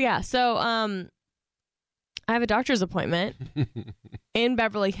evening. Oh, yeah. So I have a doctor's appointment in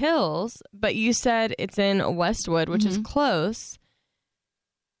Beverly Hills, but you said it's in Westwood, which is close.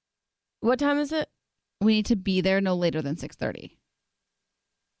 What time is it? We need to be there no later than 6:30.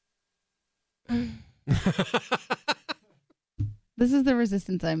 This is the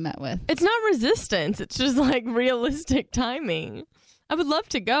resistance I met with. It's not resistance. It's just like realistic timing. I would love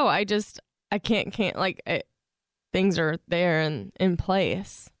to go. I can't like things are there and in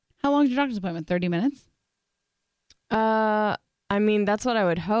place. How long is your doctor's appointment? 30 minutes? I mean, that's what I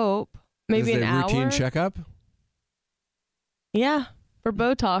would hope. Maybe an hour. Routine checkup? Yeah, for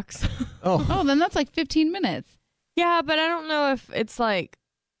Botox. Oh, then that's like 15 minutes. Yeah, but I don't know if it's like,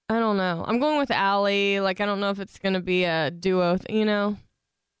 I don't know. I'm going with Allie. Like, I don't know if it's going to be a duo, you know?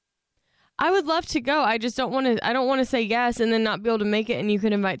 I would love to go. I just don't want to say yes and then not be able to make it and you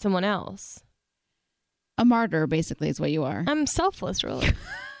could invite someone else. A martyr, basically, is what you are. I'm selfless, really.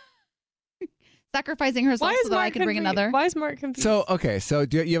 Sacrificing herself so that I can bring another. Why is Mark confused? So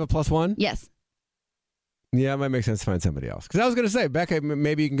do you have a +1? Yes. Yeah, it might make sense to find somebody else. Because I was going to say, Becca,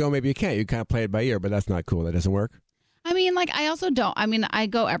 maybe you can go, maybe you can't. You kind of play it by ear, but that's not cool. That doesn't work. I mean, like, I also don't. I mean, I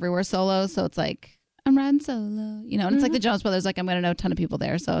go everywhere solo, so it's like, I'm riding solo, you know, and it's like the Jonas Brothers, like, I'm going to know a ton of people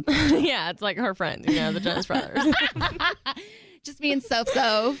there, so. Yeah, it's like her friends, you know, the Jonas Brothers. Just being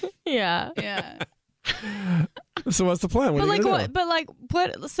so. Yeah. Yeah. So what's the plan? What are you gonna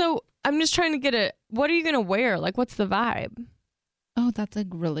do? So I'm just trying to get what are you going to wear? Like, what's the vibe? Oh, that's a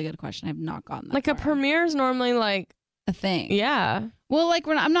really good question. I've not gotten that Like far. a premiere is normally like a thing. Yeah. Well, like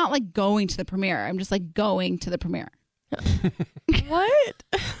I'm not like going to the premiere. I'm just like going to the premiere. What?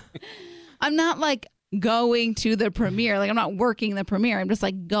 I'm not like going to the premiere. Like I'm not working the premiere. I'm just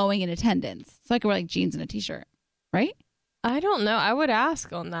like going in attendance. So I could wear like jeans and a t-shirt, right? I don't know. I would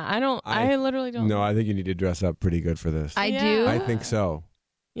ask on that. I literally don't. No, I think you need to dress up pretty good for this. I do. I think so.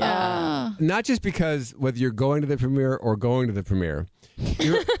 Yeah. Not just because whether you're going to the premiere or going to the premiere,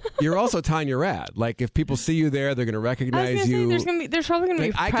 you're also Tanya Rad. Like if people see you there, they're going to recognize you. There's probably going to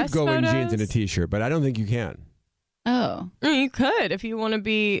be I press could go photos. in jeans and a t-shirt, but I don't think you can. Oh. You could if you want to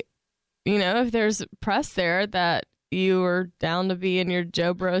be, you know, if there's press there that you are down to be in your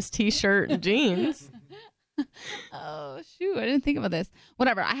Joe Bros t-shirt and jeans. Oh, shoot. I didn't think about this.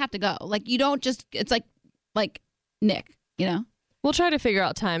 Whatever. I have to go. Like you don't just, it's like Nick, you know? We'll try to figure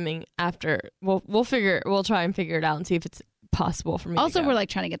out timing after. We'll try and figure it out and see if it's possible for me. Also, to go. we're like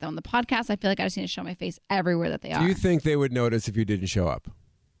trying to get them on the podcast. I feel like I just need to show my face everywhere that they are. Do you think they would notice if you didn't show up?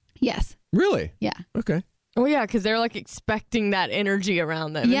 Yes. Really? Yeah. Okay. Well, yeah, because they're like expecting that energy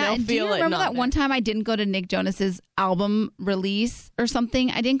around them. Yeah, and do you remember that one time I didn't go to Nick Jonas's album release or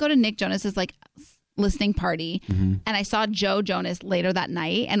something? I didn't go to Nick Jonas's like listening party, and I saw Joe Jonas later that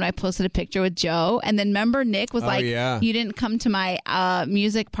night, and I posted a picture with Joe, and then remember Nick was like, you didn't come to my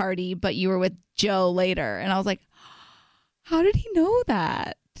music party, but you were with Joe later, and I was like, how did he know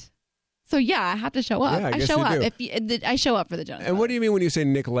that? So yeah, I have to show up. Yeah, I guess show you up do. I show up for the Jonas. And what do you mean when you say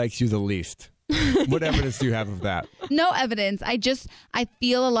Nick likes you the least? What evidence do you have of that? No evidence. I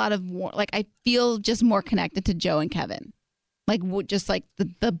feel a lot of more, like I feel just more connected to Joe and Kevin. Like just like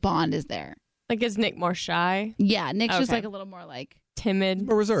the bond is there. Like, is Nick more shy? Yeah, Nick's just like a little more like timid,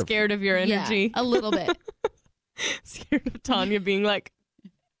 more reserved, scared of your energy. Yeah, a little bit. Scared of Tanya being like,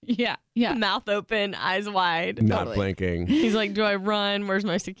 Yeah, yeah. Mouth open, eyes wide. Not blinking. He's like, do I run? Where's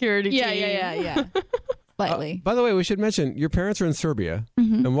my security team? Yeah. Slightly. By the way, we should mention your parents are in Serbia,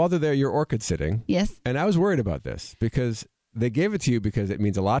 and while they're there, you're orchid sitting. Yes. And I was worried about this because they gave it to you because it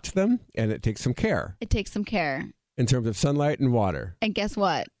means a lot to them, and it takes some care. It takes some care. In terms of sunlight and water. And guess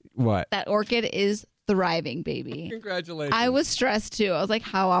what? What? That orchid is thriving, baby. Congratulations. I was stressed too. I was like,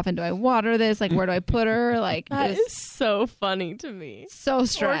 how often do I water this? Like, where do I put her? Like, That is so funny to me. so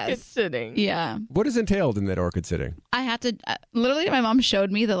stressed. Orchid sitting. Yeah. What is entailed in that orchid sitting? I had to literally. My mom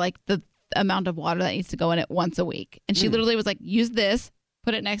showed me the amount of water that needs to go in it once a week, and she literally was like, use this,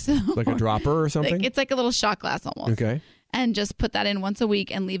 put it next to Like a dropper or something? it's like a little shot glass almost. Okay. And just put that in once a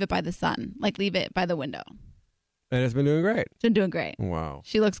week and leave it by the sun, like leave it by the window. And it's been doing great. It's been doing great. Wow.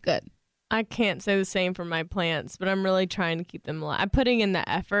 She looks good. I can't say the same for my plants, but I'm really trying to keep them alive. I'm putting in the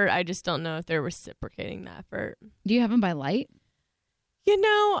effort. I just don't know if they're reciprocating the effort. Do you have them by light? You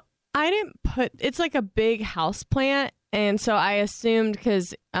know, I didn't put. It's like a big house plant, and so I assumed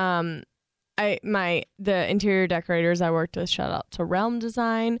because the interior decorators I worked with, shout out to Realm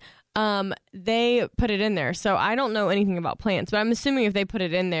Design. They put it in there, so I don't know anything about plants, but I'm assuming if they put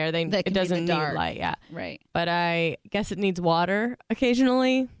it in there, it doesn't need light. Yeah, right. But I guess it needs water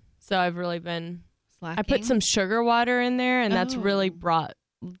occasionally. So I've really been slacking. I put some sugar water in there, and that's really brought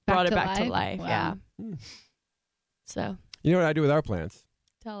it back to life. Wow. Yeah. So You know what I do with our plants?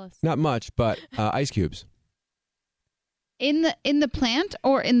 tell us. Not much, but ice cubes. In the plant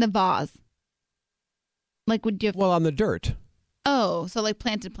or in the vase? Like, would you have... Well, on the dirt. Oh, so like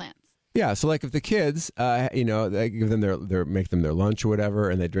planted plants. Yeah, so like if the kids, they give them make them their lunch or whatever,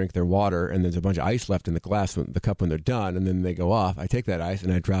 and they drink their water, and there's a bunch of ice left in the glass, the cup when they're done, and then they go off. I take that ice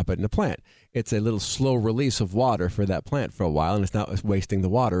and I drop it in a plant. It's a little slow release of water for that plant for a while, and it's not wasting the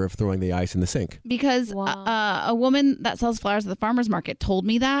water of throwing the ice in the sink. Because a woman that sells flowers at the farmer's market told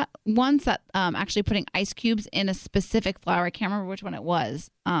me that once, that actually putting ice cubes in a specific flower, I can't remember which one it was,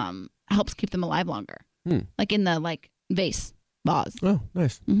 helps keep them alive longer. Like in the vase. Vase. Oh,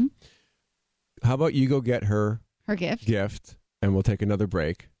 nice. Mm-hmm. How about you go get her gift, and we'll take another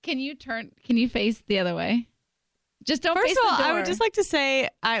break. Can you face the other way? Just don't First face of all, the door. I would just like to say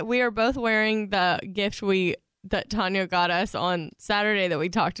we are both wearing the gift that Tanya got us on Saturday that we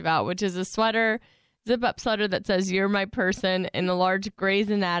talked about, which is a sweater, zip-up sweater that says "You're my person" and a large Grey's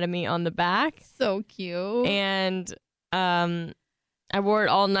Anatomy on the back. So cute. And I wore it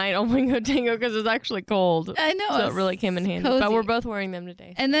all night on Wingo Tango because it was actually cold. I know. So it really came in handy. Cozy. But we're both wearing them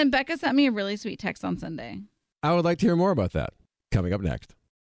today. And then Becca sent me a really sweet text on Sunday. I would like to hear more about that. Coming up next.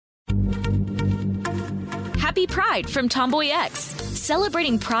 Happy Pride from Tomboy X,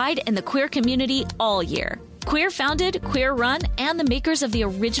 celebrating pride and the queer community all year. Queer founded, queer run, and the makers of the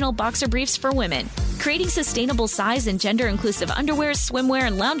original boxer briefs for women, creating sustainable size and gender inclusive underwear, swimwear,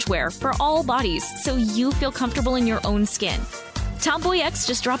 and loungewear for all bodies so you feel comfortable in your own skin. Tomboy X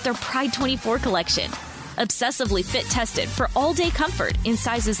just dropped their Pride 24 collection. Obsessively fit tested for all-day comfort in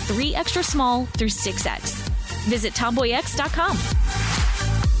sizes 3 extra small through 6X. Visit tomboyx.com.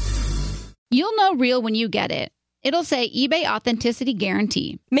 You'll know real when you get it. It'll say eBay Authenticity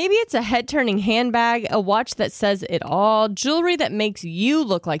Guarantee. Maybe it's a head-turning handbag, a watch that says it all, jewelry that makes you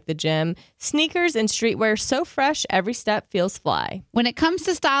look like the gym, sneakers and streetwear so fresh every step feels fly. When it comes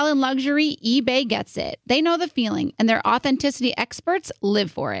to style and luxury, eBay gets it. They know the feeling, and their authenticity experts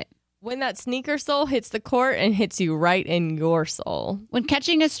live for it. When that sneaker sole hits the court and hits you right in your soul. When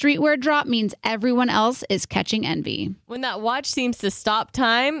catching a streetwear drop means everyone else is catching envy. When that watch seems to stop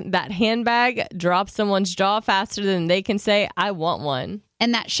time, that handbag drops someone's jaw faster than they can say, I want one.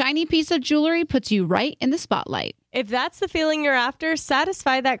 And that shiny piece of jewelry puts you right in the spotlight. If that's the feeling you're after,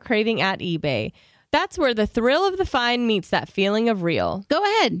 satisfy that craving at eBay. That's where the thrill of the find meets that feeling of real. Go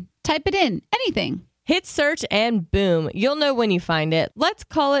ahead, type it in, anything. Hit search and boom, you'll know when you find it. Let's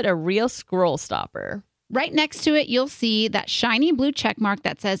call it a real scroll stopper. Right next to it, you'll see that shiny blue check mark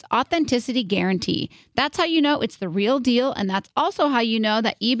that says Authenticity Guarantee. That's how you know it's the real deal, and that's also how you know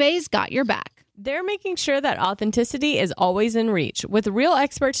that eBay's got your back. They're making sure that authenticity is always in reach, with real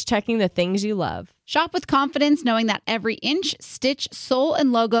experts checking the things you love. Shop with confidence knowing that every inch, stitch, sole,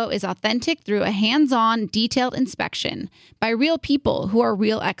 and logo is authentic through a hands-on, detailed inspection by real people who are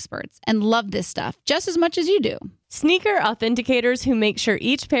real experts and love this stuff just as much as you do. Sneaker authenticators who make sure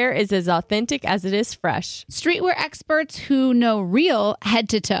each pair is as authentic as it is fresh. Streetwear experts who know real head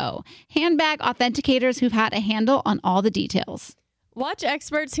to toe. Handbag authenticators who've had a handle on all the details. Watch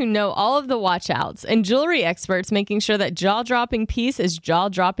experts who know all of the watch outs, and jewelry experts making sure that jaw-dropping piece is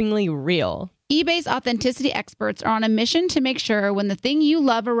jaw-droppingly real. eBay's authenticity experts are on a mission to make sure when the thing you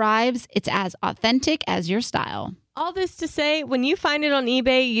love arrives, it's as authentic as your style. All this to say, when you find it on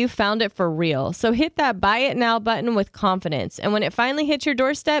eBay, you found it for real. So hit that buy it now button with confidence. And when it finally hits your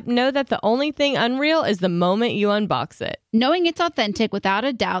doorstep, know that the only thing unreal is the moment you unbox it. Knowing it's authentic, without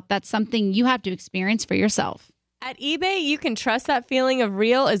a doubt, that's something you have to experience for yourself. At eBay, you can trust that feeling of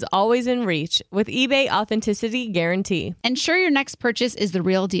real is always in reach with eBay Authenticity Guarantee. Ensure your next purchase is the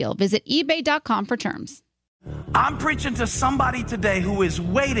real deal. Visit ebay.com for terms. I'm preaching to somebody today who is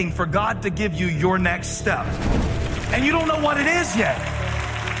waiting for God to give you your next step. And you don't know what it is yet.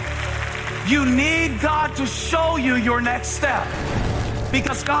 You need God to show you your next step.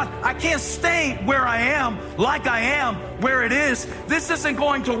 Because God, I can't stay where I am, like I am, where it is. This isn't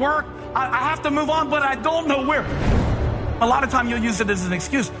going to work. I have to move on, but I don't know where. A lot of time you'll use it as an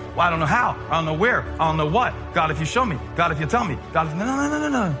excuse. Well, I don't know how. I don't know where. I don't know what. God, if you show me. God, if you tell me. God, if...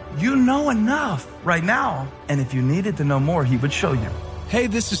 No. You know enough right now. And if you needed to know more, he would show you. Hey,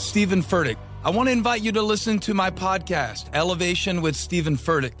 this is Stephen Furtick. I want to invite you to listen to my podcast, Elevation with Stephen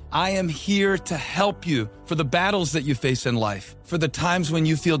Furtick. I am here to help you for the battles that you face in life, for the times when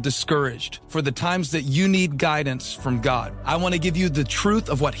you feel discouraged, for the times that you need guidance from God. I want to give you the truth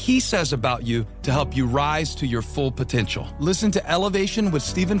of what he says about you to help you rise to your full potential. Listen to Elevation with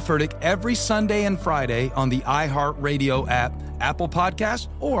Stephen Furtick every Sunday and Friday on the iHeartRadio app, Apple Podcasts,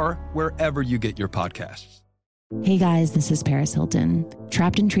 or wherever you get your podcasts. Hey guys, this is Paris Hilton.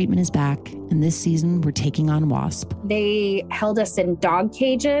 Trapped in Treatment is back, and this season we're taking on WASP. They held us in dog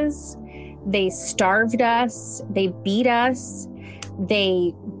cages. They starved us. They beat us.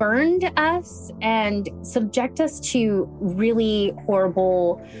 They burned us and subject us to really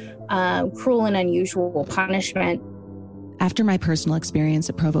horrible, cruel and unusual punishment. After my personal experience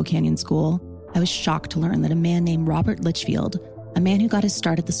at Provo Canyon School, I was shocked to learn that a man named Robert Litchfield, a man who got his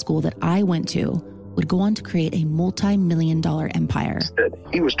start at the school that I went to, would go on to create a multi-million-dollar empire.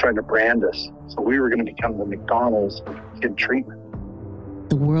 He was trying to brand us, so we were going to become the McDonald's of kid treatment.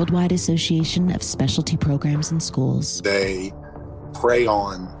 The Worldwide Association of Specialty Programs in Schools. They prey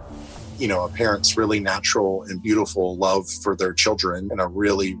on, a parent's really natural and beautiful love for their children in a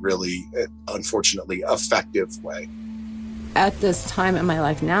really, really, unfortunately, effective way. At this time in my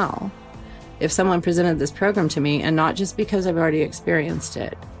life now, if someone presented this program to me, and not just because I've already experienced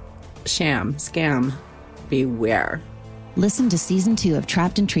it, sham, scam, beware. Listen to Season 2 of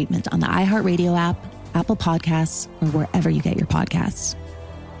Trapped in Treatment on the iHeartRadio app, Apple Podcasts, or wherever you get your podcasts.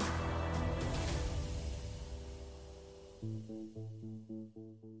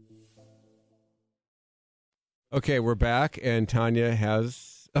 Okay, we're back, and Tanya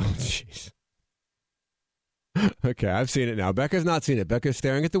has... Oh, jeez. Okay, I've seen it now. Becca's not seen it. Becca's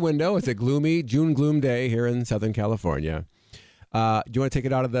staring at the window. It's a gloomy June gloom day here in Southern California. Do you want to take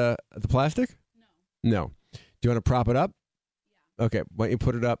it out of the plastic? No. Do you want to prop it up? Yeah. Okay. Why don't you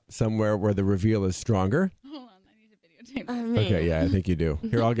put it up somewhere where the reveal is stronger? Hold on. I need to videotape this. Okay. Yeah, I think you do.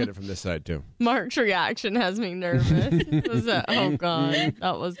 Here, I'll get it from this side, too. Mark's reaction has me nervous. Oh, God.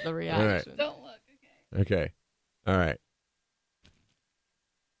 That was the reaction. All right. Don't look. Okay. All right.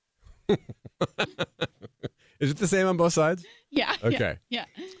 Is it the same on both sides? Yeah. Okay. Yeah.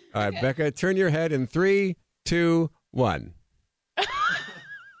 All right, Becca, turn your head in 3, 2, 1.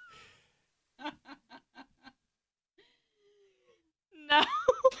 No,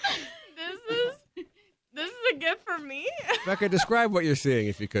 this is a gift for me. Becca, describe what you're seeing,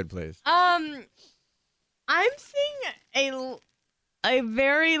 if you could, please. I'm seeing a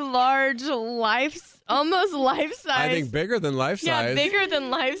very large almost life-size. I think bigger than life-size. Yeah, bigger than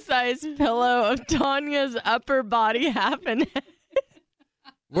life-size pillow of Tanya's upper body half and head.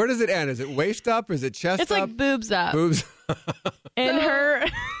 Where does it end? Is it waist up? Is it chest up? It's like boobs up. Boobs. And her.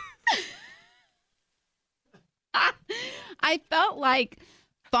 I felt like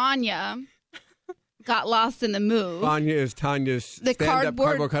Vanya got lost in the move. Vanya is Tanya's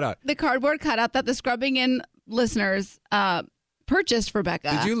cardboard cutout. The cardboard cutout that the Scrubbing In listeners purchased for Becca.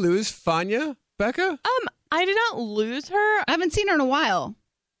 Did you lose Vanya, Becca? I did not lose her. I haven't seen her in a while.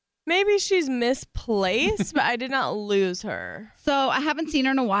 Maybe she's misplaced, but I did not lose her. So I haven't seen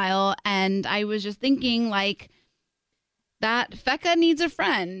her in a while, and I was just thinking, like, that Fecca needs a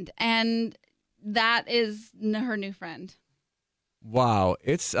friend, and that is her new friend. Wow.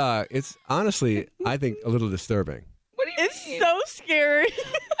 It's honestly, I think, a little disturbing. What do you mean? So scary.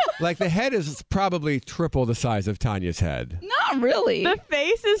 Like, the head is probably triple the size of Tanya's head. Not really. The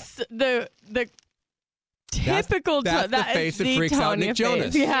face is the typical. That's the face that freaks out Nick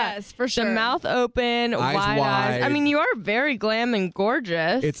Jonas. Yes, for sure. The mouth open, Eyes wide eyes. I mean, you are very glam and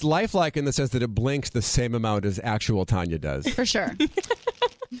gorgeous. It's lifelike in the sense that it blinks the same amount as actual Tanya does. For sure.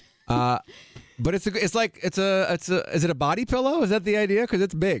 But is it a body pillow? Is that the idea? Because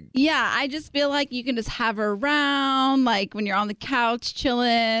it's big. Yeah, I just feel like you can just have her around, like when you're on the couch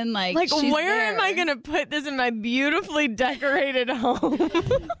chilling. Like she's where there. am I going to put this in my beautifully decorated home?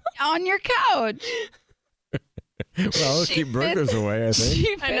 On your couch. Well, keep burgers away, I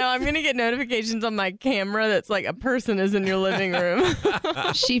think. I know. I'm going to get notifications on my camera that's like a person is in your living room.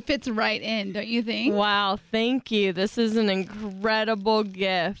 She fits right in, don't you think? Wow. Thank you. This is an incredible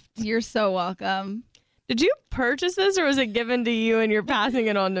gift. You're so welcome. Did you purchase this or was it given to you and you're passing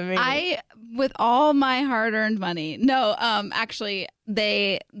it on to me? With all my hard-earned money. No, actually,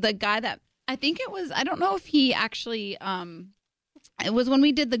 the guy that, I think it was, I don't know if he actually, it was when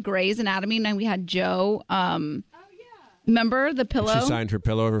we did the Grey's Anatomy and we had Joe, remember the pillow? She signed her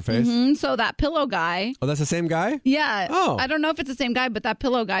pillow over her face? Mm-hmm. So that pillow guy. Oh, that's the same guy? Yeah. Oh. I don't know if it's the same guy, but that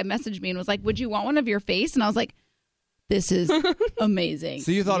pillow guy messaged me and was like, would you want one of your face? And I was like, this is amazing.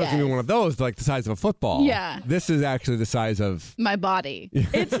 So you thought it was going to be one of those, like the size of a football. Yeah. This is actually the size of... my body.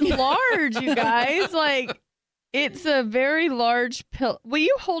 It's large, you guys. Like, it's a very large pillow. Will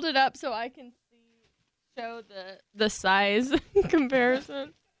you hold it up so I can show the size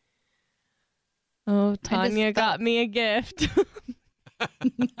comparison? Oh, Tanya got me a gift.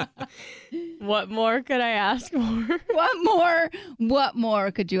 What more could I ask for? What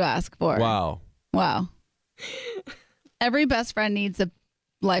more could you ask for? Wow. Every best friend needs a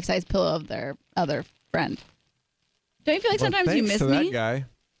life-size pillow of their other friend. Don't you feel like sometimes you miss to me? That guy.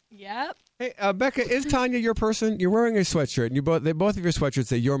 Yep. Hey, Becca, is Tanya your person? You're wearing a sweatshirt, and both of your sweatshirts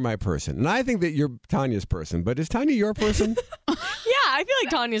say you're my person, and I think that you're Tanya's person. But is Tanya your person? Yeah, I feel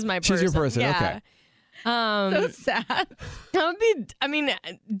like Tanya's my person. She's your person. Yeah. Okay. So sad.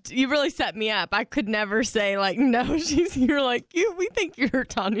 You really set me up. I could never say like, no, you're like, we think you're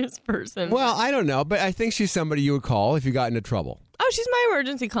Tanya's person. Well, I don't know, but I think she's somebody you would call if you got into trouble. Oh, she's my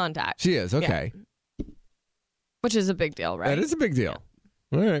emergency contact. She is, okay. Yeah. Which is a big deal, right? That is a big deal.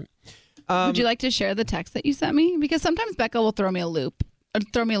 Yeah. All right. Would you like to share the text that you sent me? Because sometimes Becca will throw me a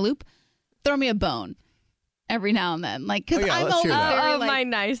bone every now and then. Like, because I'm always very, my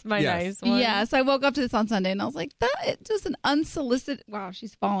nice one. Yeah, so I woke up to this on Sunday and I was like, it was an unsolicited, wow,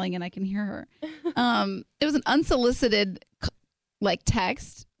 she's falling and I can hear her. It was an unsolicited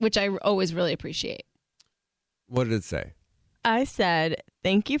text, which I always really appreciate. What did it say? I said,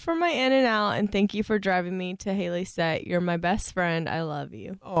 thank you for my in and out and thank you for driving me to Haley's set. You're my best friend. I love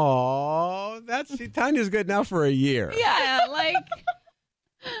you. Oh, Tanya's good now for a year. Yeah, like...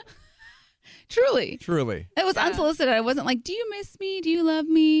 Truly. It was unsolicited. I wasn't like, do you miss me? Do you love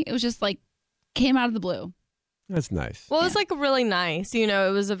me? It was just like, came out of the blue. That's nice. Well, it was like really nice. You know,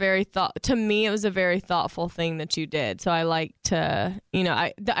 it was a very to me, it was a very thoughtful thing that you did. So I like to,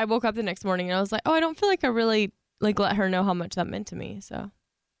 I woke up the next morning and I was like, oh, I don't feel like I really let her know how much that meant to me. So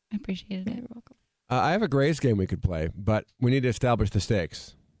I appreciated it. You're welcome. I have a Grey's game we could play, but we need to establish the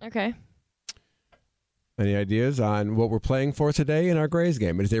stakes. Okay. Any ideas on what we're playing for today in our Grey's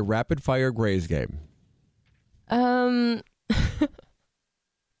game? It is a rapid-fire Grey's game. Why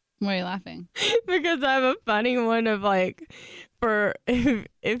are you laughing? Because I have a funny one of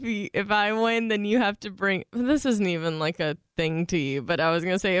if I win, then you have to bring. This isn't even like a thing to you, but I was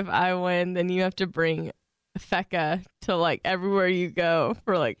gonna say if I win, then you have to bring Fecca to everywhere you go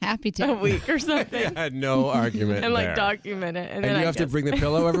for happy to a week or something. Yeah, no argument. And there. document it. And you have to bring the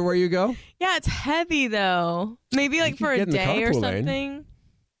pillow everywhere you go? Yeah, it's heavy though. Maybe for a day or something.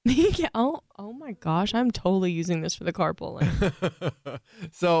 Yeah. Oh my gosh, I'm totally using this for the carpool lane.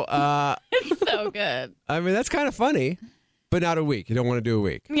 So it's so good. I mean, that's kind of funny. But not a week. You don't want to do a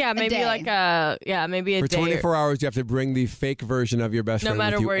week. Yeah, maybe maybe a For day. 24 hours, you have to bring the fake version of your best friend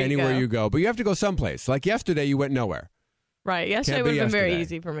with you where anywhere you you go. But you have to go someplace. Like yesterday, you went nowhere. Right. Yesterday would have been very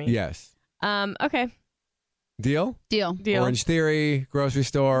easy for me. Yes. Okay. Deal? Deal. Orange Theory, grocery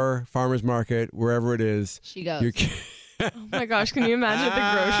store, farmer's market, wherever it is. She goes. Oh my gosh, can you imagine at the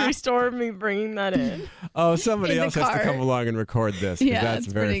grocery store me bringing that in? Oh, somebody else has to cart. come along and record this. Yeah, that's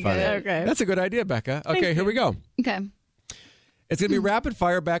it's very pretty funny. good. Okay. That's a good idea, Becca. Okay, Thank here we go. Okay. It's going to be rapid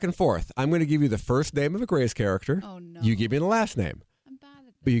fire back and forth. I'm going to give you the first name of a Grey's character. Oh, no. You give me the last name. I'm bad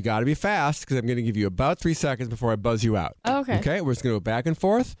at But you got to be fast because I'm going to give you about 3 seconds before I buzz you out. Okay. Okay, we're just going to go back and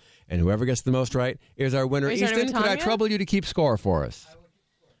forth, and whoever gets the most right is our winner. Are you starting Easton, with could I Tanya? trouble you to keep score for us?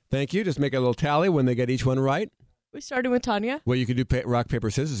 Thank you. Just make a little tally when they get each one right. We started with Tanya. Well, you can do rock,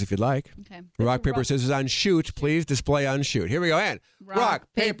 paper, scissors if you'd like. Okay. Rock, paper, scissors on shoot. Please display on shoot. Here we go. And rock,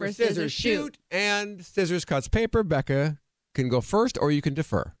 paper, scissors, shoot. And scissors cuts paper. Becca can go first, or you can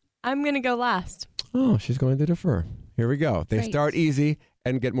defer. I'm going to go last. Oh, she's going to defer. Here we go. They Great. start easy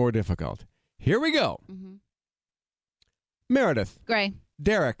and get more difficult. Here we go. Mm-hmm. Meredith, Gray.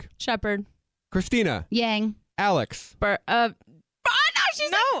 Derek, Shepherd. Christina. Yang. Alex. No, I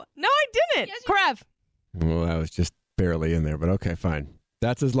didn't. Yes, Krev. Well, that was just barely in there, but okay, fine.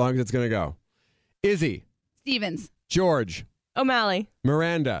 That's as long as it's going to go. Izzy. Stevens. George. O'Malley.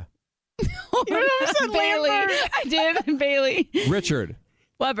 Miranda. Bailey. I did. Bailey. Richard.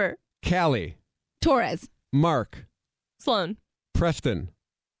 Weber. Callie. Torres. Mark. Sloan. Preston.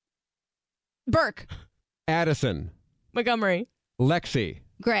 Burke. Addison. Montgomery. Lexi.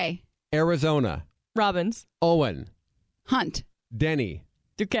 Gray. Arizona. Robbins. Owen. Hunt. Denny.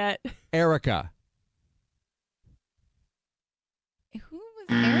 Duquette. Erica. Who was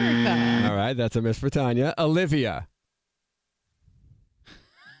Erica? All right, that's a miss for Tanya. Olivia.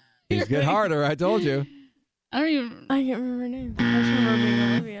 These get harder, I told you. I can't remember her name. I just remember being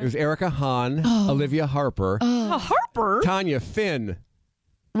Olivia. It was Erica Hahn, Olivia Harper. Harper? Tanya Finn.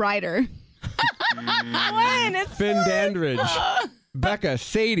 Ryder. When? It's Finn Dandridge. Becca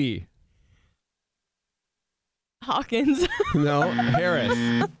Sadie. Hawkins. No,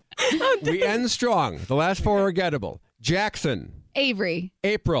 Harris. We end strong. The last four are gettable. Jackson. Avery.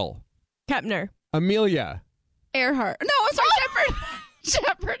 April. Kepner. Amelia. Earhart. No, I'm sorry,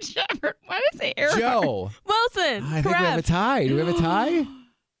 Shepard. Why did I say Earhart? Joe. Wilson. I think we have a tie. Do we have a tie?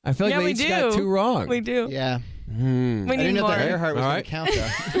 I feel like we each do. got two wrong. We do. Yeah. We I need didn't know more. that Earhart was All going right. to count, though.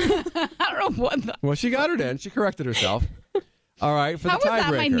 I don't know what the... Well, she got it in. She corrected herself. All right, for How the was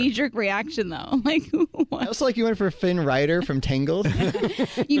that my tiebreaker. knee-jerk reaction, though? Like, what? That was like you went for Finn Ryder from Tangled.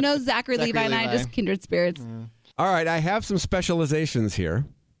 Zachary Levi and I Levi. just kindred spirits. All right, I have some specializations here.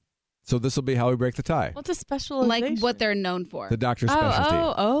 So this will be how we break the tie. What's a specialization? Like what they're known for. The doctor's specialty.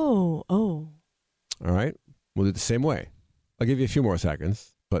 Oh. All right, we'll do it the same way. I'll give you a few more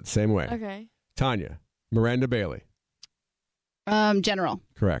seconds, but same way. Okay. Tanya, Miranda Bailey. General.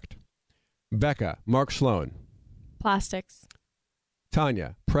 Correct. Becca, Mark Sloan. Plastics.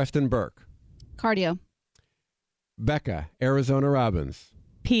 Tanya, Preston Burke. Cardio. Becca, Arizona Robbins.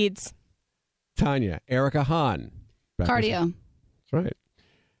 Peds. Tanya, Erica Hahn. Becca's- Cardio. That's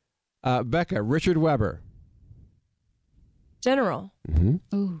right. Becca, Richard Weber. General. Mm-hmm.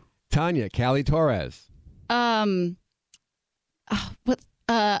 Ooh. Tanya, Callie Torres. Like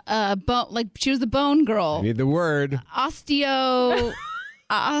she was the bone girl. I need the word. Osteo.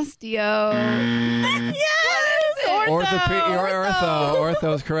 Yes.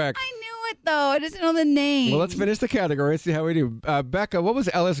 Ortho's correct. I knew it though. I just didn't know the name. Well, let's finish the category and see how we do. Becca, what was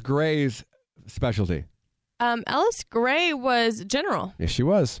Ellis Gray's specialty? Ellis Gray was general. Yes, she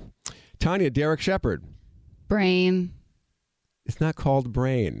was. Tanya, Derek Shepard. Brain. It's not called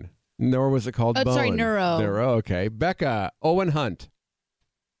brain, nor was it called bone. Sorry, neuro. Neuro, okay. Becca, Owen Hunt.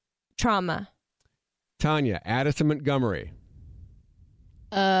 Trauma. Tanya, Addison Montgomery.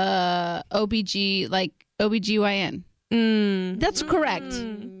 OBG, like OBGYN. That's correct.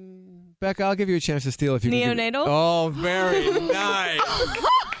 Becca, I'll give you a chance to steal if you can. Neonatal? Oh, very nice.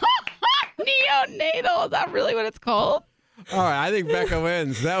 Neonatal. Is that really what it's called? All right, I think Becca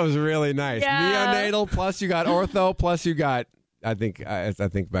wins. That was really nice. Yeah. Neonatal, plus you got ortho, plus you got. I think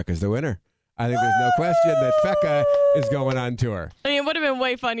Becca's the winner. I think there's no question that Becca is going on tour. I mean, it would have been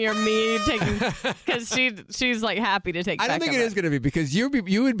way funnier me taking because she's like happy to take. I don't think it Becca, is going to be because you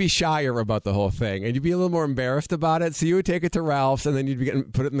would be shyer about the whole thing and you'd be a little more embarrassed about it. So you would take it to Ralph's and then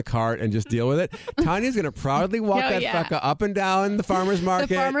you'd put it in the cart and just deal with it. Tanya's going to proudly walk that Becca up and down the farmer's market.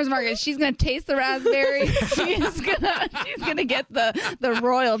 The farmer's market. She's going to taste the raspberry. she's gonna get the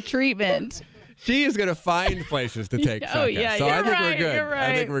royal treatment. She is going to find places to take Becca. Oh, yeah, so I think we're good. You're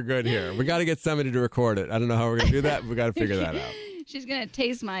right. I think we're good here. We got to get somebody to record it. I don't know how we're going to do that, but we got to figure that out. She's going to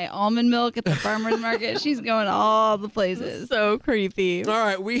taste my almond milk at the farmer's market. She's going all the places. So creepy. All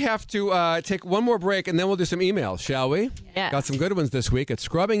right, we have to take one more break, and then we'll do some emails, shall we? Yeah. Got some good ones this week at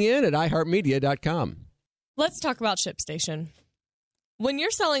scrubbingin@iheartmedia.com. Let's talk about ShipStation. When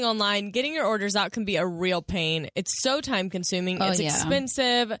you're selling online, getting your orders out can be a real pain. It's so time consuming. It's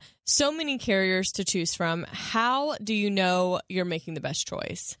expensive. So many carriers to choose from. How do you know you're making the best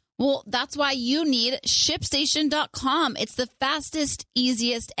choice? Well, that's why you need ShipStation.com. It's the fastest,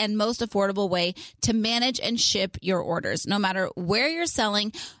 easiest, and most affordable way to manage and ship your orders. No matter where you're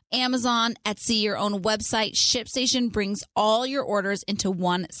selling, Amazon, Etsy, your own website, ShipStation brings all your orders into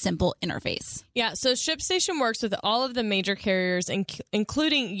one simple interface. Yeah, so ShipStation works with all of the major carriers,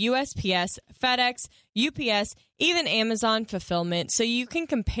 including USPS, FedEx, UPS, even Amazon Fulfillment, so you can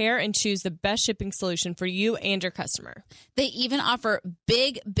compare and choose the best shipping solution for you and your customer. They even offer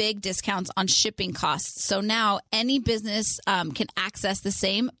big discounts on shipping costs. So now any business can access the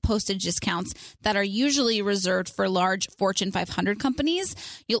same postage discounts that are usually reserved for large Fortune 500 companies.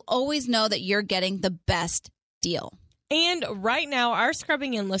 You'll always know that you're getting the best deal. And right now, our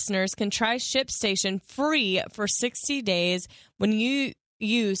Scrubbing In listeners can try ShipStation free for 60 days when you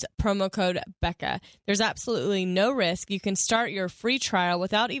use promo code Becca. There's absolutely no risk. You can start your free trial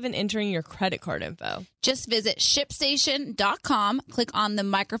without even entering your credit card info. Just visit ShipStation.com, click on the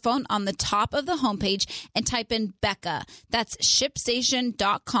microphone on the top of the homepage, and type in Becca. That's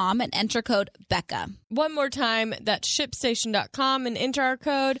ShipStation.com and enter code Becca. One more time, that's ShipStation.com and enter our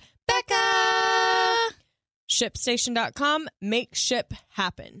code Becca. ShipStation.com, make ship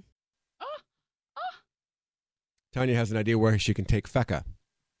happen. Tanya has an idea where she can take Fecca.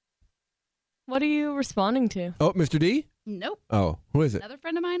 What are you responding to? Oh, Mr. D? Nope. Oh, who is it? Another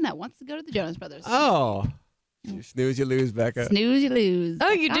friend of mine that wants to go to the Jonas Brothers. Oh. You snooze, you lose, Becca. Snooze, you lose.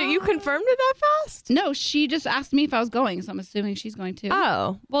 Oh, you do? You confirmed it that fast? No, she just asked me if I was going, so I'm assuming she's going too.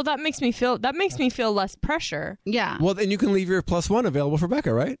 Oh, well, that makes me feel less pressure. Yeah. Well, then you can leave your +1 available for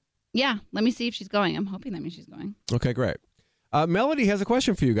Becca, right? Yeah. Let me see if she's going. I'm hoping that means she's going. Okay, great. Melody has a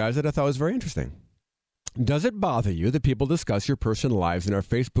question for you guys that I thought was very interesting. Does it bother you that people discuss your personal lives in our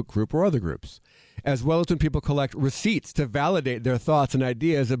Facebook group or other groups, as well as when people collect receipts to validate their thoughts and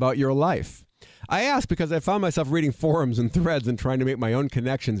ideas about your life? I ask because I found myself reading forums and threads and trying to make my own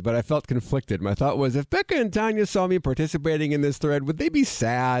connections, but I felt conflicted. My thought was, if Becca and Tanya saw me participating in this thread, would they be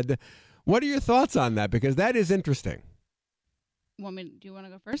sad? What are your thoughts on that? Because that is interesting. Do you want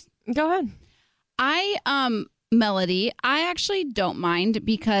to go first? Go ahead. Melody, I actually don't mind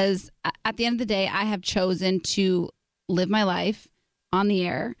because at the end of the day, I have chosen to live my life on the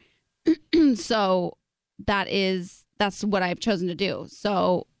air. So that's what I've chosen to do.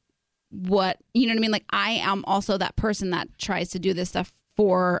 So you know what I mean? Like, I am also that person that tries to do this stuff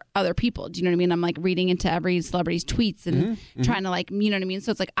for other people. Do you know what I mean? I'm like reading into every celebrity's tweets and trying to, like, you know what I mean?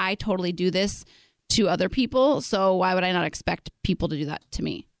 So it's like, I totally do this to other people. So why would I not expect people to do that to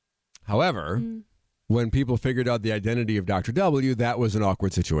me? However, when people figured out the identity of Dr. W, that was an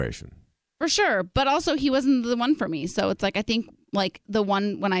awkward situation. For sure. But also, he wasn't the one for me. So it's like, I think, like, the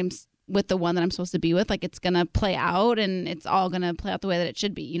one when I'm with the one that I'm supposed to be with, like, it's going to play out and it's all going to play out the way that it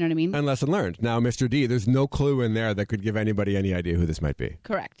should be. You know what I mean? And lesson learned. Now, Mr. D, there's no clue in there that could give anybody any idea who this might be.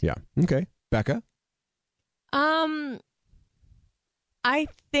 Correct. Yeah. Okay. Becca? I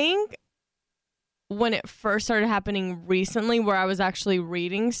think when it first started happening recently, where I was actually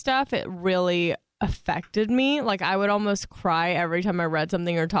reading stuff, it really affected me. Like, I would almost cry every time I read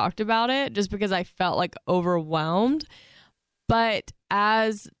something or talked about it, just because I felt like overwhelmed. But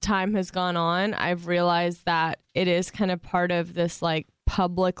as time has gone on, I've realized that it is kind of part of this, like,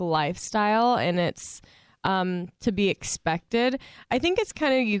 public lifestyle, and it's to be expected. I think it's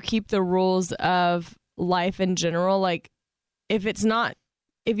kind of, you keep the rules of life in general. Like, if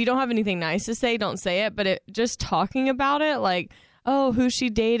you don't have anything nice to say, don't say it. But just talking about it, like, oh, who's she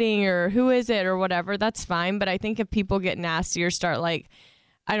dating or who is it or whatever, that's fine. But I think if people get nasty or start, like,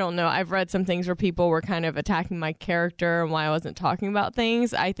 I don't know, I've read some things where people were kind of attacking my character and why I wasn't talking about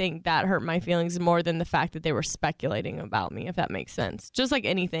things. I think that hurt my feelings more than the fact that they were speculating about me, if that makes sense. Just like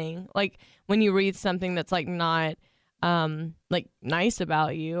anything, like when you read something that's like not like nice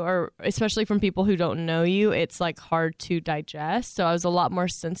about you, or especially from people who don't know you, it's like hard to digest. So I was a lot more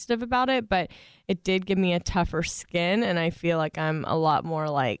sensitive about it, but it did give me a tougher skin, and I feel like I'm a lot more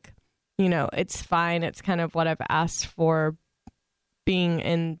like, you know, it's fine. It's kind of what I've asked for, being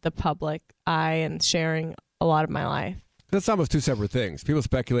in the public eye and sharing a lot of my life. That's almost two separate things. People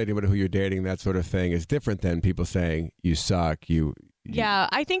speculating about who you're dating, that sort of thing, is different than people saying you suck. Yeah,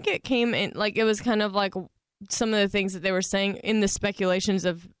 I think it came in, like, it was kind of like some of the things that they were saying in the speculations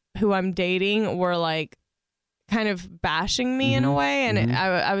of who I'm dating were like kind of bashing me in a way. And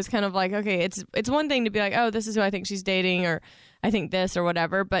I was kind of like, okay, it's one thing to be like, oh, this is who I think she's dating, or I think this or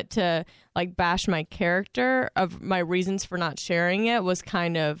whatever, but to like bash my character of my reasons for not sharing it was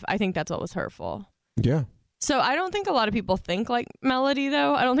kind of, I think that's what was hurtful. Yeah. So I don't think a lot of people think like Melody,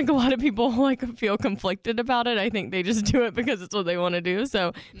 though. I don't think a lot of people like feel conflicted about it. I think they just do it because it's what they want to do.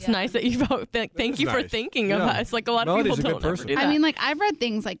 So it's nice that you felt. Thank you for thinking of us. Like, a lot Melody's of people don't ever do that. I mean, like, I've read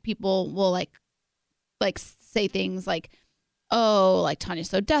things like people will like say things like, oh, like,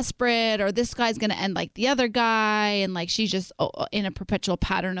 Tanya's so desperate, or this guy's gonna end like the other guy, and like she's just in a perpetual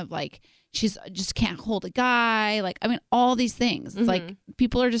pattern of like she's just can't hold a guy. Like, I mean, all these things. It's like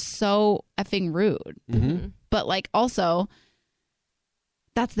people are just so effing rude. But like, also,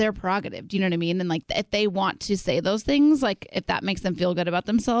 that's their prerogative. Do you know what I mean? And like, if they want to say those things, like, if that makes them feel good about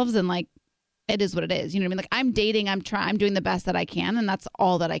themselves, then like, it is what it is. You know what I mean? Like, I'm dating, I'm doing the best that I can, and that's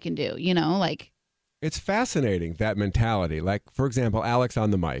all that I can do. You know, like. It's fascinating, that mentality. Like, for example, Alex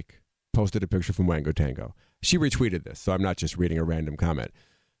on the mic posted a picture from Wango Tango. She retweeted this, so I'm not just reading a random comment.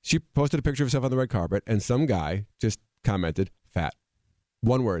 She posted a picture of herself on the red carpet, and some guy just commented, fat.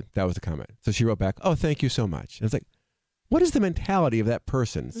 One word. That was the comment. So she wrote back, oh, thank you so much. And it's like, what is the mentality of that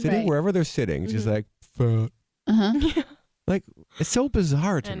person sitting Right. wherever they're sitting? Just like, fat. Uh-huh. Like, it's so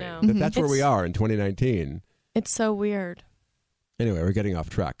bizarre to I me know. that that's where we It's- are in 2019. It's so weird. Anyway, we're getting off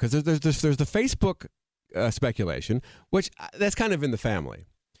track because there's the Facebook speculation, which that's kind of in the family.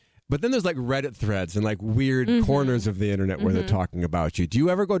 But then there's like Reddit threads and like weird corners of the internet where they're talking about you. Do you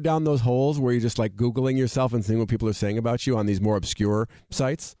ever go down those holes where you're just like Googling yourself and seeing what people are saying about you on these more obscure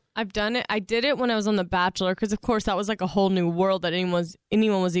sites? I've done it. I did it when I was on The Bachelor because, of course, that was like a whole new world that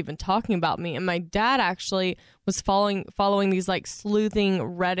anyone was even talking about me. And my dad actually was following these like sleuthing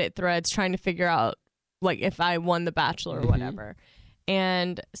Reddit threads, trying to figure out like if I won The Bachelor or whatever.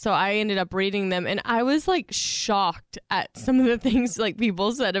 And so I ended up reading them, and I was like shocked at some of the things like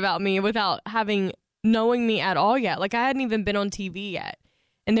people said about me without knowing me at all yet. Like I hadn't even been on TV yet,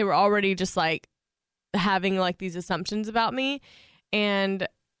 and they were already just like having like these assumptions about me. And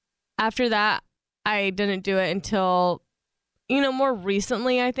after that, I didn't do it until, more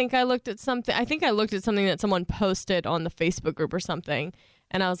recently. I think I looked at something that someone posted on the Facebook group or something,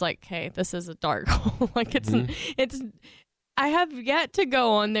 and I was like, "Hey, this is a dark hole." Like it's. I have yet to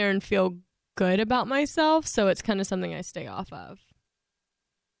go on there and feel good about myself, so it's kind of something I stay off of.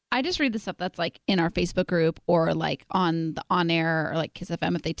 I just read the stuff that's like in our Facebook group or like on the on air or like Kiss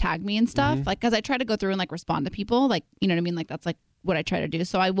FM if they tag me and stuff. Like, because I try to go through and like respond to people, like, you know what I mean? Like that's like what I try to do.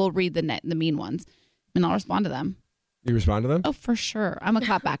 So I will read the mean ones and I'll respond to them. You respond to them? Oh, for sure. I'm a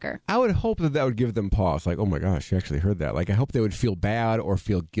clapbacker. I would hope that would give them pause. Like, oh my gosh, you actually heard that. Like, I hope they would feel bad or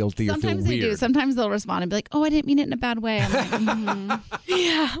feel guilty or feel Sometimes they weird. do. Sometimes they'll respond and be like, oh, I didn't mean it in a bad way. I'm like,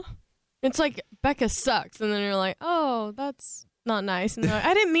 Yeah. It's like, Becca sucks. And then you're like, oh, that's not nice. And they're like,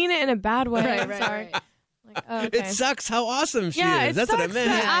 I didn't mean it in a bad way. I'm sorry. Like, oh, okay. It sucks how awesome she Yeah, is. That's what I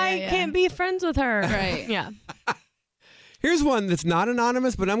meant. I can't be friends with her. Right. Yeah. Here's one that's not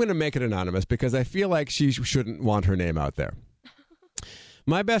anonymous, but I'm going to make it anonymous because I feel like she shouldn't want her name out there.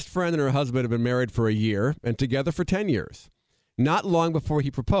 My best friend and her husband have been married for a year and together for 10 years. Not long before he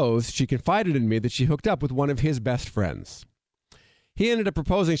proposed, she confided in me that she hooked up with one of his best friends. He ended up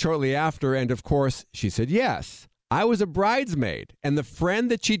proposing shortly after, and of course, she said yes. I was a bridesmaid, and the friend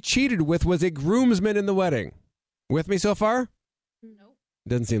that she cheated with was a groomsman in the wedding. With me so far? Nope.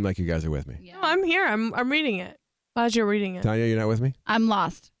 Doesn't seem like you guys are with me. No, I'm here. I'm reading it. Glad you're reading it. Tanya, you're not with me? I'm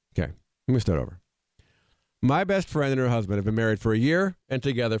lost. Okay, let me start over. My best friend and her husband have been married for a year and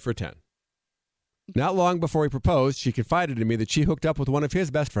together for 10. Not long before he proposed, she confided in me that she hooked up with one of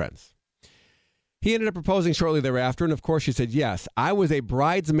his best friends. He ended up proposing shortly thereafter, and of course she said yes. I was a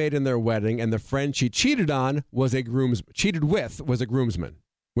bridesmaid in their wedding, and the friend she cheated with was a groomsman.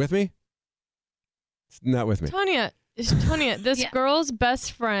 With me? Not with me. Tanya, this girl's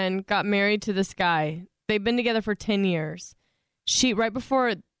best friend got married to this guy. They've been together for 10 years. Right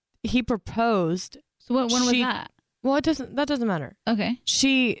before he proposed. So when was that? Well, that doesn't matter. Okay.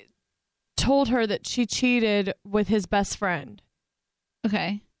 She told her that she cheated with his best friend.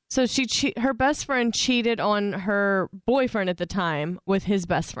 Okay. So her best friend cheated on her boyfriend at the time with his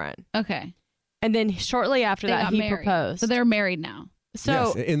best friend. Okay. And then shortly after They that, got he married. proposed. So they're married now.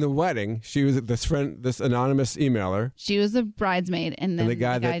 So yes, in the wedding, she was this anonymous emailer. She was a bridesmaid, and then And the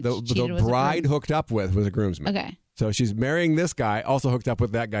guy that the cheated was a bride groom. hooked up with was a groomsman. Okay. So she's marrying this guy, also hooked up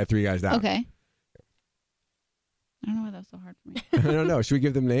with that guy 3 guys down. Okay. I don't know why that was so hard for me. I don't know. Should we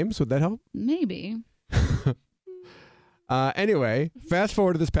give them names? Would that help? Maybe. Anyway, fast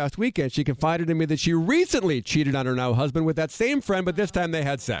forward to this past weekend, she confided in me that she recently cheated on her now husband with that same friend, but this time they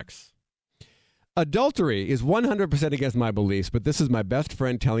had sex. Adultery is 100% against my beliefs, but this is my best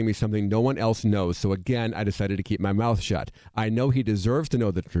friend telling me something no one else knows. So again, I decided to keep my mouth shut. I know he deserves to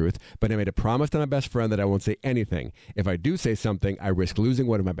know the truth, but I made a promise to my best friend that I won't say anything. If I do say something, I risk losing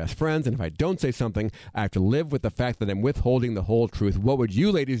one of my best friends. And if I don't say something, I have to live with the fact that I'm withholding the whole truth. What would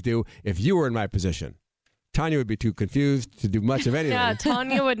you ladies do if you were in my position? Tanya would be too confused to do much of anything. yeah,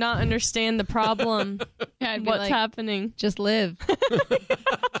 Tanya would not understand the problem. Yeah, I'd be what's like, happening. Just live.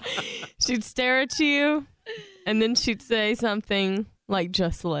 She'd stare at you, and then she'd say something like,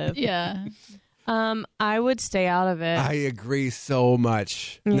 just live. Yeah. I would stay out of it. I agree so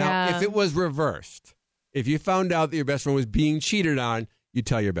much. Now, Yeah. if it was reversed, if you found out that your best friend was being cheated on, you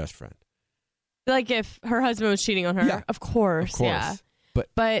tell your best friend. Like if her husband was cheating on her. Yeah. Of course. Yeah.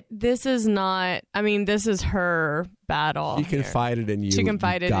 But this is not, this is her battle. She here. confided in you. She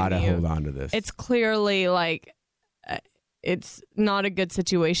confided you gotta in you. hold on to this. It's clearly like, it's not a good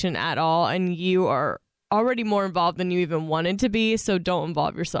situation at all. And you are already more involved than you even wanted to be. So don't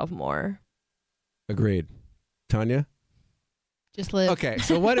involve yourself more. Agreed. Tanya? Just live. Okay,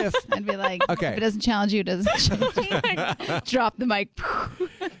 so what if... I'd be like, Okay. if it doesn't challenge you, it doesn't challenge you. Drop the mic.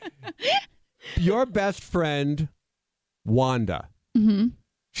 Your best friend, Wanda. Mm-hmm.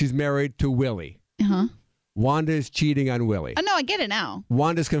 She's married to Willie. Uh-huh. Wanda is cheating on Willie. Oh, no, I get it now.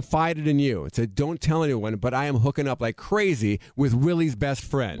 Wanda's confided in you and said, don't tell anyone, but I am hooking up like crazy with Willie's best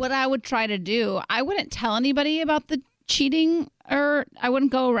friend. What I would try to do, I wouldn't tell anybody about the cheating, or I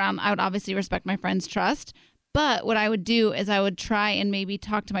wouldn't go around. I would obviously respect my friend's trust. But what I would do is I would try and maybe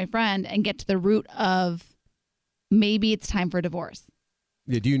talk to my friend and get to the root of maybe it's time for a divorce.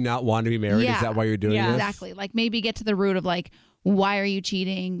 Yeah, do you not want to be married? Yeah. Is that why you're doing this? Exactly. Like maybe get to the root of like, why are you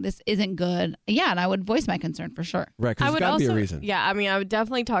cheating? This isn't good. Yeah, and I would voice my concern for sure. Right, because there's got to be a reason. Yeah, I mean, I would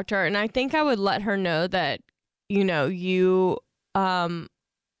definitely talk to her, and I think I would let her know that, you know, you are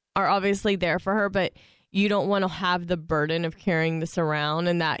obviously there for her, but you don't want to have the burden of carrying this around,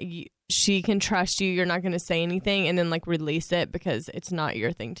 and that she can trust you. You're not going to say anything, and then like release it because it's not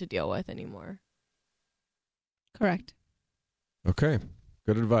your thing to deal with anymore. Correct. Okay,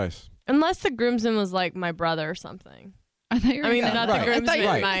 good advice. Unless the groomsman was like my brother or something. I thought you were not the groomsman. I thought you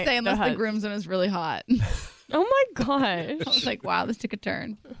were my- saying unless the hus- groomsman is really hot. Oh my gosh. I was like, wow, this took a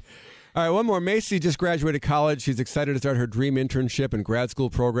turn. All right, one more. Macy just graduated college. She's excited to start her dream internship and grad school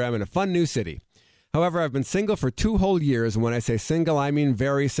program in a fun new city. However, I've been single for 2 whole years, and when I say single, I mean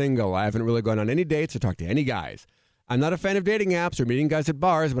very single. I haven't really gone on any dates or talked to any guys. I'm not a fan of dating apps or meeting guys at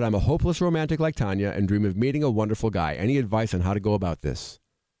bars, but I'm a hopeless romantic like Tanya and dream of meeting a wonderful guy. Any advice on how to go about this?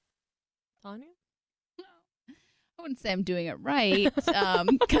 Tanya? I wouldn't say I'm doing it right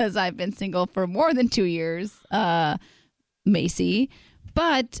because I've been single for more than 2 years, Macy.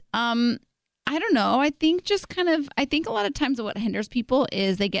 But I don't know. I think I think a lot of times what hinders people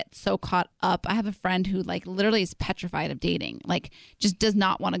is they get so caught up. I have a friend who like literally is petrified of dating, like just does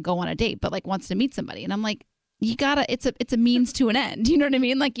not want to go on a date, but like wants to meet somebody. And I'm like, you gotta, it's a means to an end. You know what I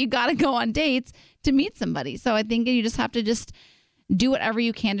mean? Like you gotta go on dates to meet somebody. So I think you just have to just do whatever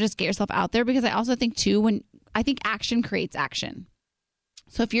you can to just get yourself out there, because I also think too, I think action creates action.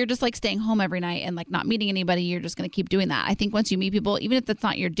 So if you're just like staying home every night and like not meeting anybody, you're just going to keep doing that. I think once you meet people, even if that's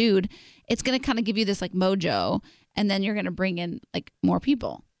not your dude, it's going to kind of give you this like mojo, and then you're going to bring in like more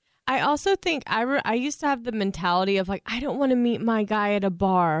people. I also think I used to have the mentality of like, I don't want to meet my guy at a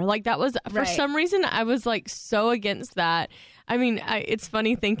bar. Like that was, for some reason, I was like so against that. I mean, it's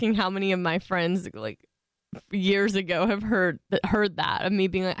funny thinking how many of my friends like years ago have heard that of me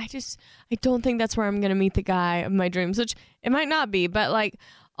being like, I don't think that's where I'm gonna meet the guy of my dreams, which it might not be, but like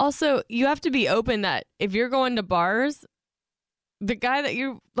also you have to be open that if you're going to bars, the guy that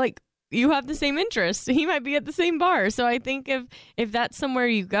you like, you have the same interests, he might be at the same bar. So I think if that's somewhere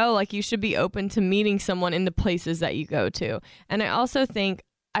you go, like you should be open to meeting someone in the places that you go to. And I also think,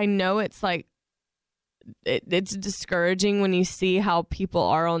 I know it's like it's discouraging when you see how people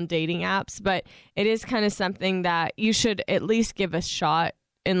are on dating apps, but it is kind of something that you should at least give a shot.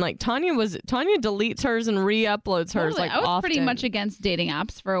 And like Tanya deletes hers and re-uploads hers like I was often. pretty much against dating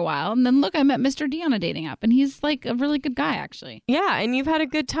apps for a while, and then look, I met Mr. D on a dating app, and he's like a really good guy actually. Yeah, and you've had a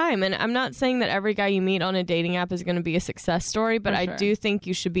good time. And I'm not saying that every guy you meet on a dating app is going to be a success story, but I do think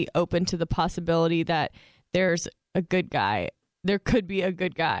you should be open to the possibility that there's a good guy. There could be a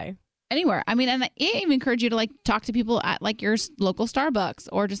good guy. Anywhere. I mean, and I even encourage you to like talk to people at like your local Starbucks,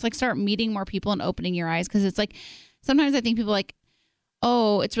 or just like start meeting more people and opening your eyes. Because it's like, sometimes I think people like,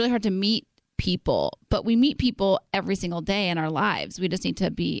 oh, it's really hard to meet people, but we meet people every single day in our lives. We just need to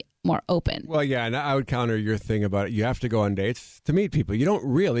be more open. Well, yeah, and I would counter your thing about you have to go on dates to meet people. You don't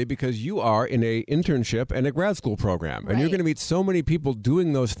really, because you are in a internship and a grad school program, and you're going to meet so many people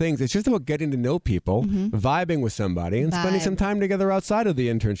doing those things. It's just about getting to know people, vibing with somebody, and spending some time together outside of the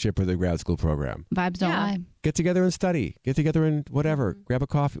internship or the grad school program. Vibes don't lie. Get together and study. Get together and whatever. Grab a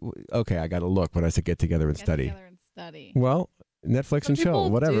coffee. Okay, I got to look when I said get together and study. Well, Netflix and chill,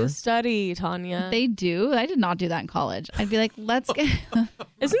 whatever. Do study, Tanya. They do. I did not do that in college. I'd be like, let's get.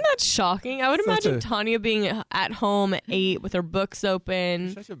 Isn't that shocking? I would imagine Tanya being at home at 8 with her books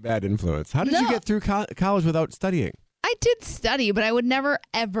open. Such a bad influence. How did you get through college without studying? I did study, but I would never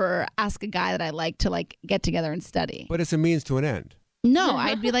ever ask a guy that I like to like get together and study. But it's a means to an end. No,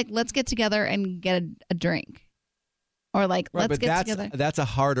 I'd be like, let's get together and get a drink, or like let's get together. That's a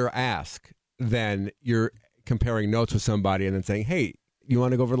harder ask than you're comparing notes with somebody and then saying, hey, you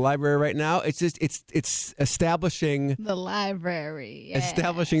want to go over to the library right now? It's just it's establishing the library,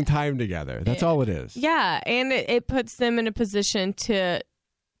 establishing time together. That's all it is. Yeah, and it puts them in a position to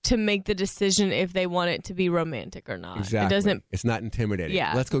make the decision if they want it to be romantic or not. Exactly. It's not intimidating.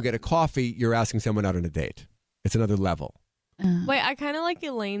 Yeah. Let's go get a coffee. You're asking someone out on a date. It's another level. Wait, I kind of like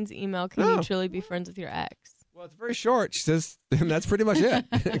Elaine's email. Can you truly be friends with your ex? Well, it's very short. She says, and that's pretty much it.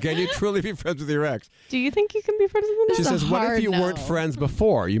 Can you truly be friends with your ex? Do you think you can be friends with an ex? She says, what if you weren't friends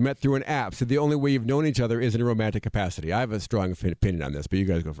before? You met through an app, so the only way you've known each other is in a romantic capacity. I have a strong opinion on this, but you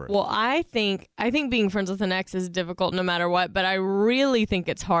guys go first. Well, I think being friends with an ex is difficult no matter what, but I really think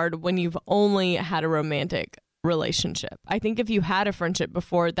it's hard when you've only had a romantic relationship. I think if you had a friendship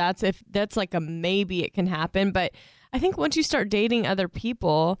before, that's like a maybe it can happen, but I think once you start dating other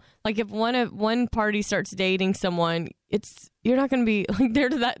people, like if one party starts dating someone, you're not going to be like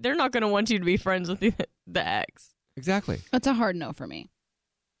they're not going to want you to be friends with the ex. Exactly. That's a hard no for me.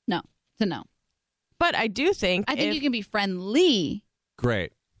 No, it's a no. But I do think you can be friendly.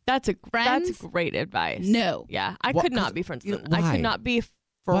 Great. That's great advice. No. Yeah, I could not be friends with them. I could not be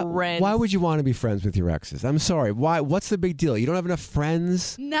friends. Why would you want to be friends with your exes? I'm sorry. Why? What's the big deal? You don't have enough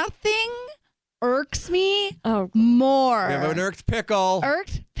friends? Nothing irks me more. We have an irked pickle.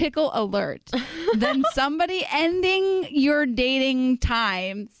 Irked pickle alert. Than somebody ending your dating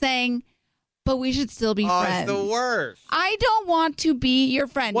time saying, but we should still be friends. It's the worst. I don't want to be your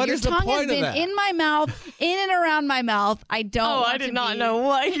friend. What your is the tongue point has of been that? in my mouth, in and around my mouth. I don't want I did not know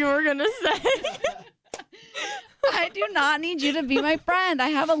what you were going to say. I do not need you to be my friend. I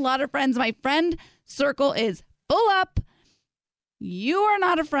have a lot of friends. My friend circle is full up. You are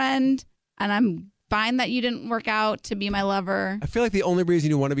not a friend, and I'm fine that you didn't work out to be my lover. I feel like the only reason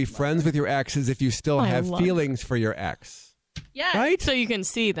you want to be friends with your ex is if you still have feelings for your ex. Yeah. Right? So you can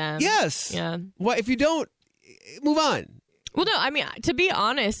see them. Yes. Yeah. Well, if you don't, move on. Well, no, I mean, to be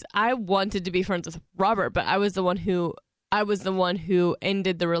honest, I wanted to be friends with Robert, but I was the one who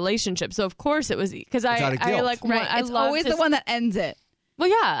ended the relationship. So of course it was because I like right. I it's love always the one that ends it. Well,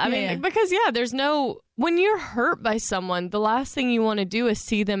 yeah, I mean, because there's no when you're hurt by someone, the last thing you want to do is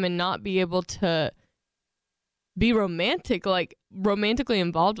see them and not be able to be romantically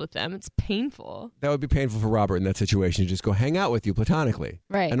involved with them. It's painful. That would be painful for Robert in that situation. Just go hang out with you platonically,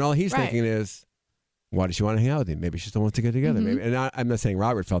 right? And all he's Right. thinking is, why does she want to hang out with him? Maybe she still wants to get together. Mhm. Maybe, and I'm not saying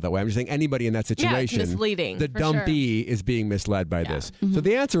Robert felt that way. I'm just saying anybody in that situation. Yeah, it's misleading. The for dumpy is being misled by this. Mm-hmm. So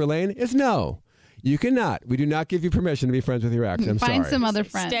the answer, Elaine, is no. You cannot. We do not give you permission to be friends with your ex. I'm Find sorry. some other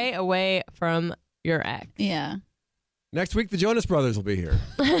friend. Stay away from your ex. Yeah. Next week, the Jonas Brothers will be here.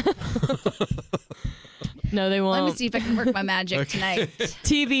 No, they won't. Let me see if I can work my magic tonight.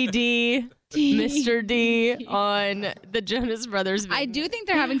 TBD, Mr. D on the Jonas Brothers. I do think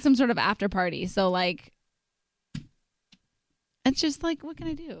they're having some sort of after party. So, like, it's just like, what can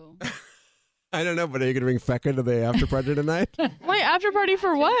I do? I don't know, but are you going to bring Fecca to the after party tonight? Wait, after party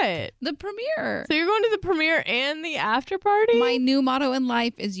for what? The premiere. So you're going to the premiere and the after party? My new motto in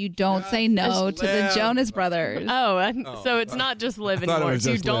life is you don't say no to the Jonas Brothers. Oh, so it's not just live I thought it anymore. was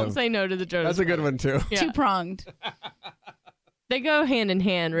You just don't live. say no to the Jonas That's a good one, too. Yeah. Two-pronged. They go hand in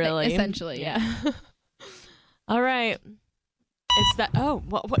hand, really. Essentially, yeah. All right. It's that. Oh,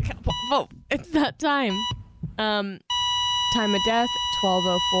 whoa, it's that time. Time of death,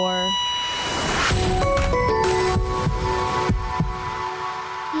 12:04.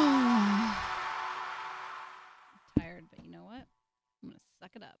 Tired, but you know what? I'm going to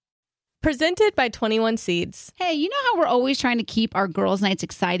suck it up. Presented by 21 Seeds. Hey, you know how we're always trying to keep our girls' nights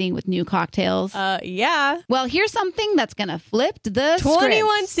exciting with new cocktails? Yeah. Well, here's something that's going to flip the 21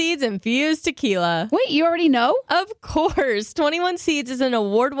 script. Seeds infused tequila. Wait, you already know? Of course. 21 Seeds is an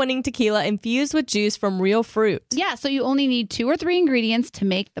award-winning tequila infused with juice from real fruit. Yeah, so you only need 2 or 3 ingredients to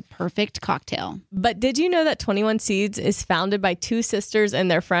make the perfect cocktail. But did you know that 21 Seeds is founded by 2 sisters and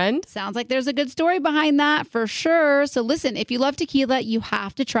their friend? Sounds like there's a good story behind that for sure. So listen, if you love tequila, you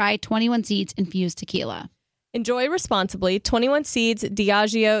have to try 21 Seeds infused tequila. Enjoy responsibly. 21 Seeds,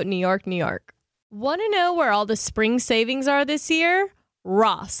 Diageo, New York, New York. Want to know where all the spring savings are this year?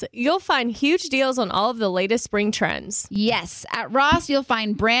 Ross. You'll find huge deals on all of the latest spring trends. Yes, at Ross, you'll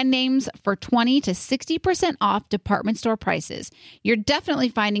find brand names for 20 to 60% off department store prices. You're definitely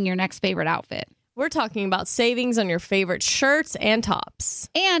finding your next favorite outfit. We're talking about savings on your favorite shirts and tops.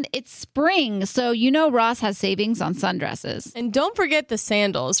 And it's spring, so you know Ross has savings on sundresses. And don't forget the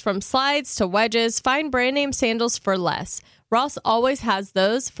sandals. From slides to wedges, find brand name sandals for less. Ross always has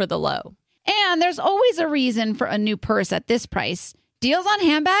those for the low. And there's always a reason for a new purse at this price. Deals on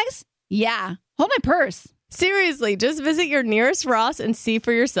handbags? Yeah. Hold my purse. Seriously, just visit your nearest Ross and see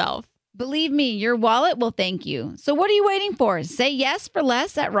for yourself. Believe me, your wallet will thank you. So what are you waiting for? Say yes for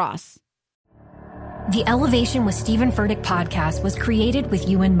less at Ross. The Elevation with Stephen Furtick podcast was created with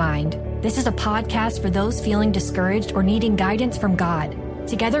you in mind. This is a podcast for those feeling discouraged or needing guidance from God.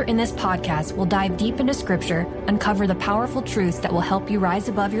 Together in this podcast, we'll dive deep into scripture, uncover the powerful truths that will help you rise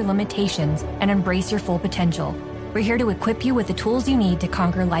above your limitations and embrace your full potential. We're here to equip you with the tools you need to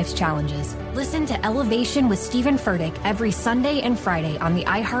conquer life's challenges. Listen to Elevation with Stephen Furtick every Sunday and Friday on the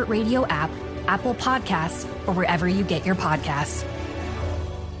iHeartRadio app, Apple Podcasts, or wherever you get your podcasts.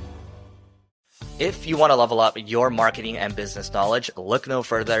 If you want to level up your marketing and business knowledge, look no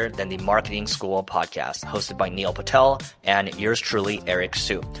further than the Marketing School podcast, hosted by Neil Patel and yours truly, Eric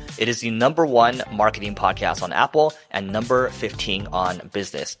Su. It is the #1 marketing podcast on Apple and number 15 on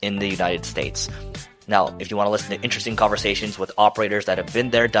business in the United States. Now, if you want to listen to interesting conversations with operators that have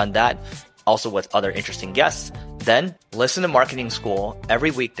been there, done that, also with other interesting guests, then listen to Marketing School every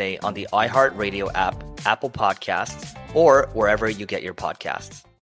weekday on the iHeartRadio app, Apple Podcasts, or wherever you get your podcasts.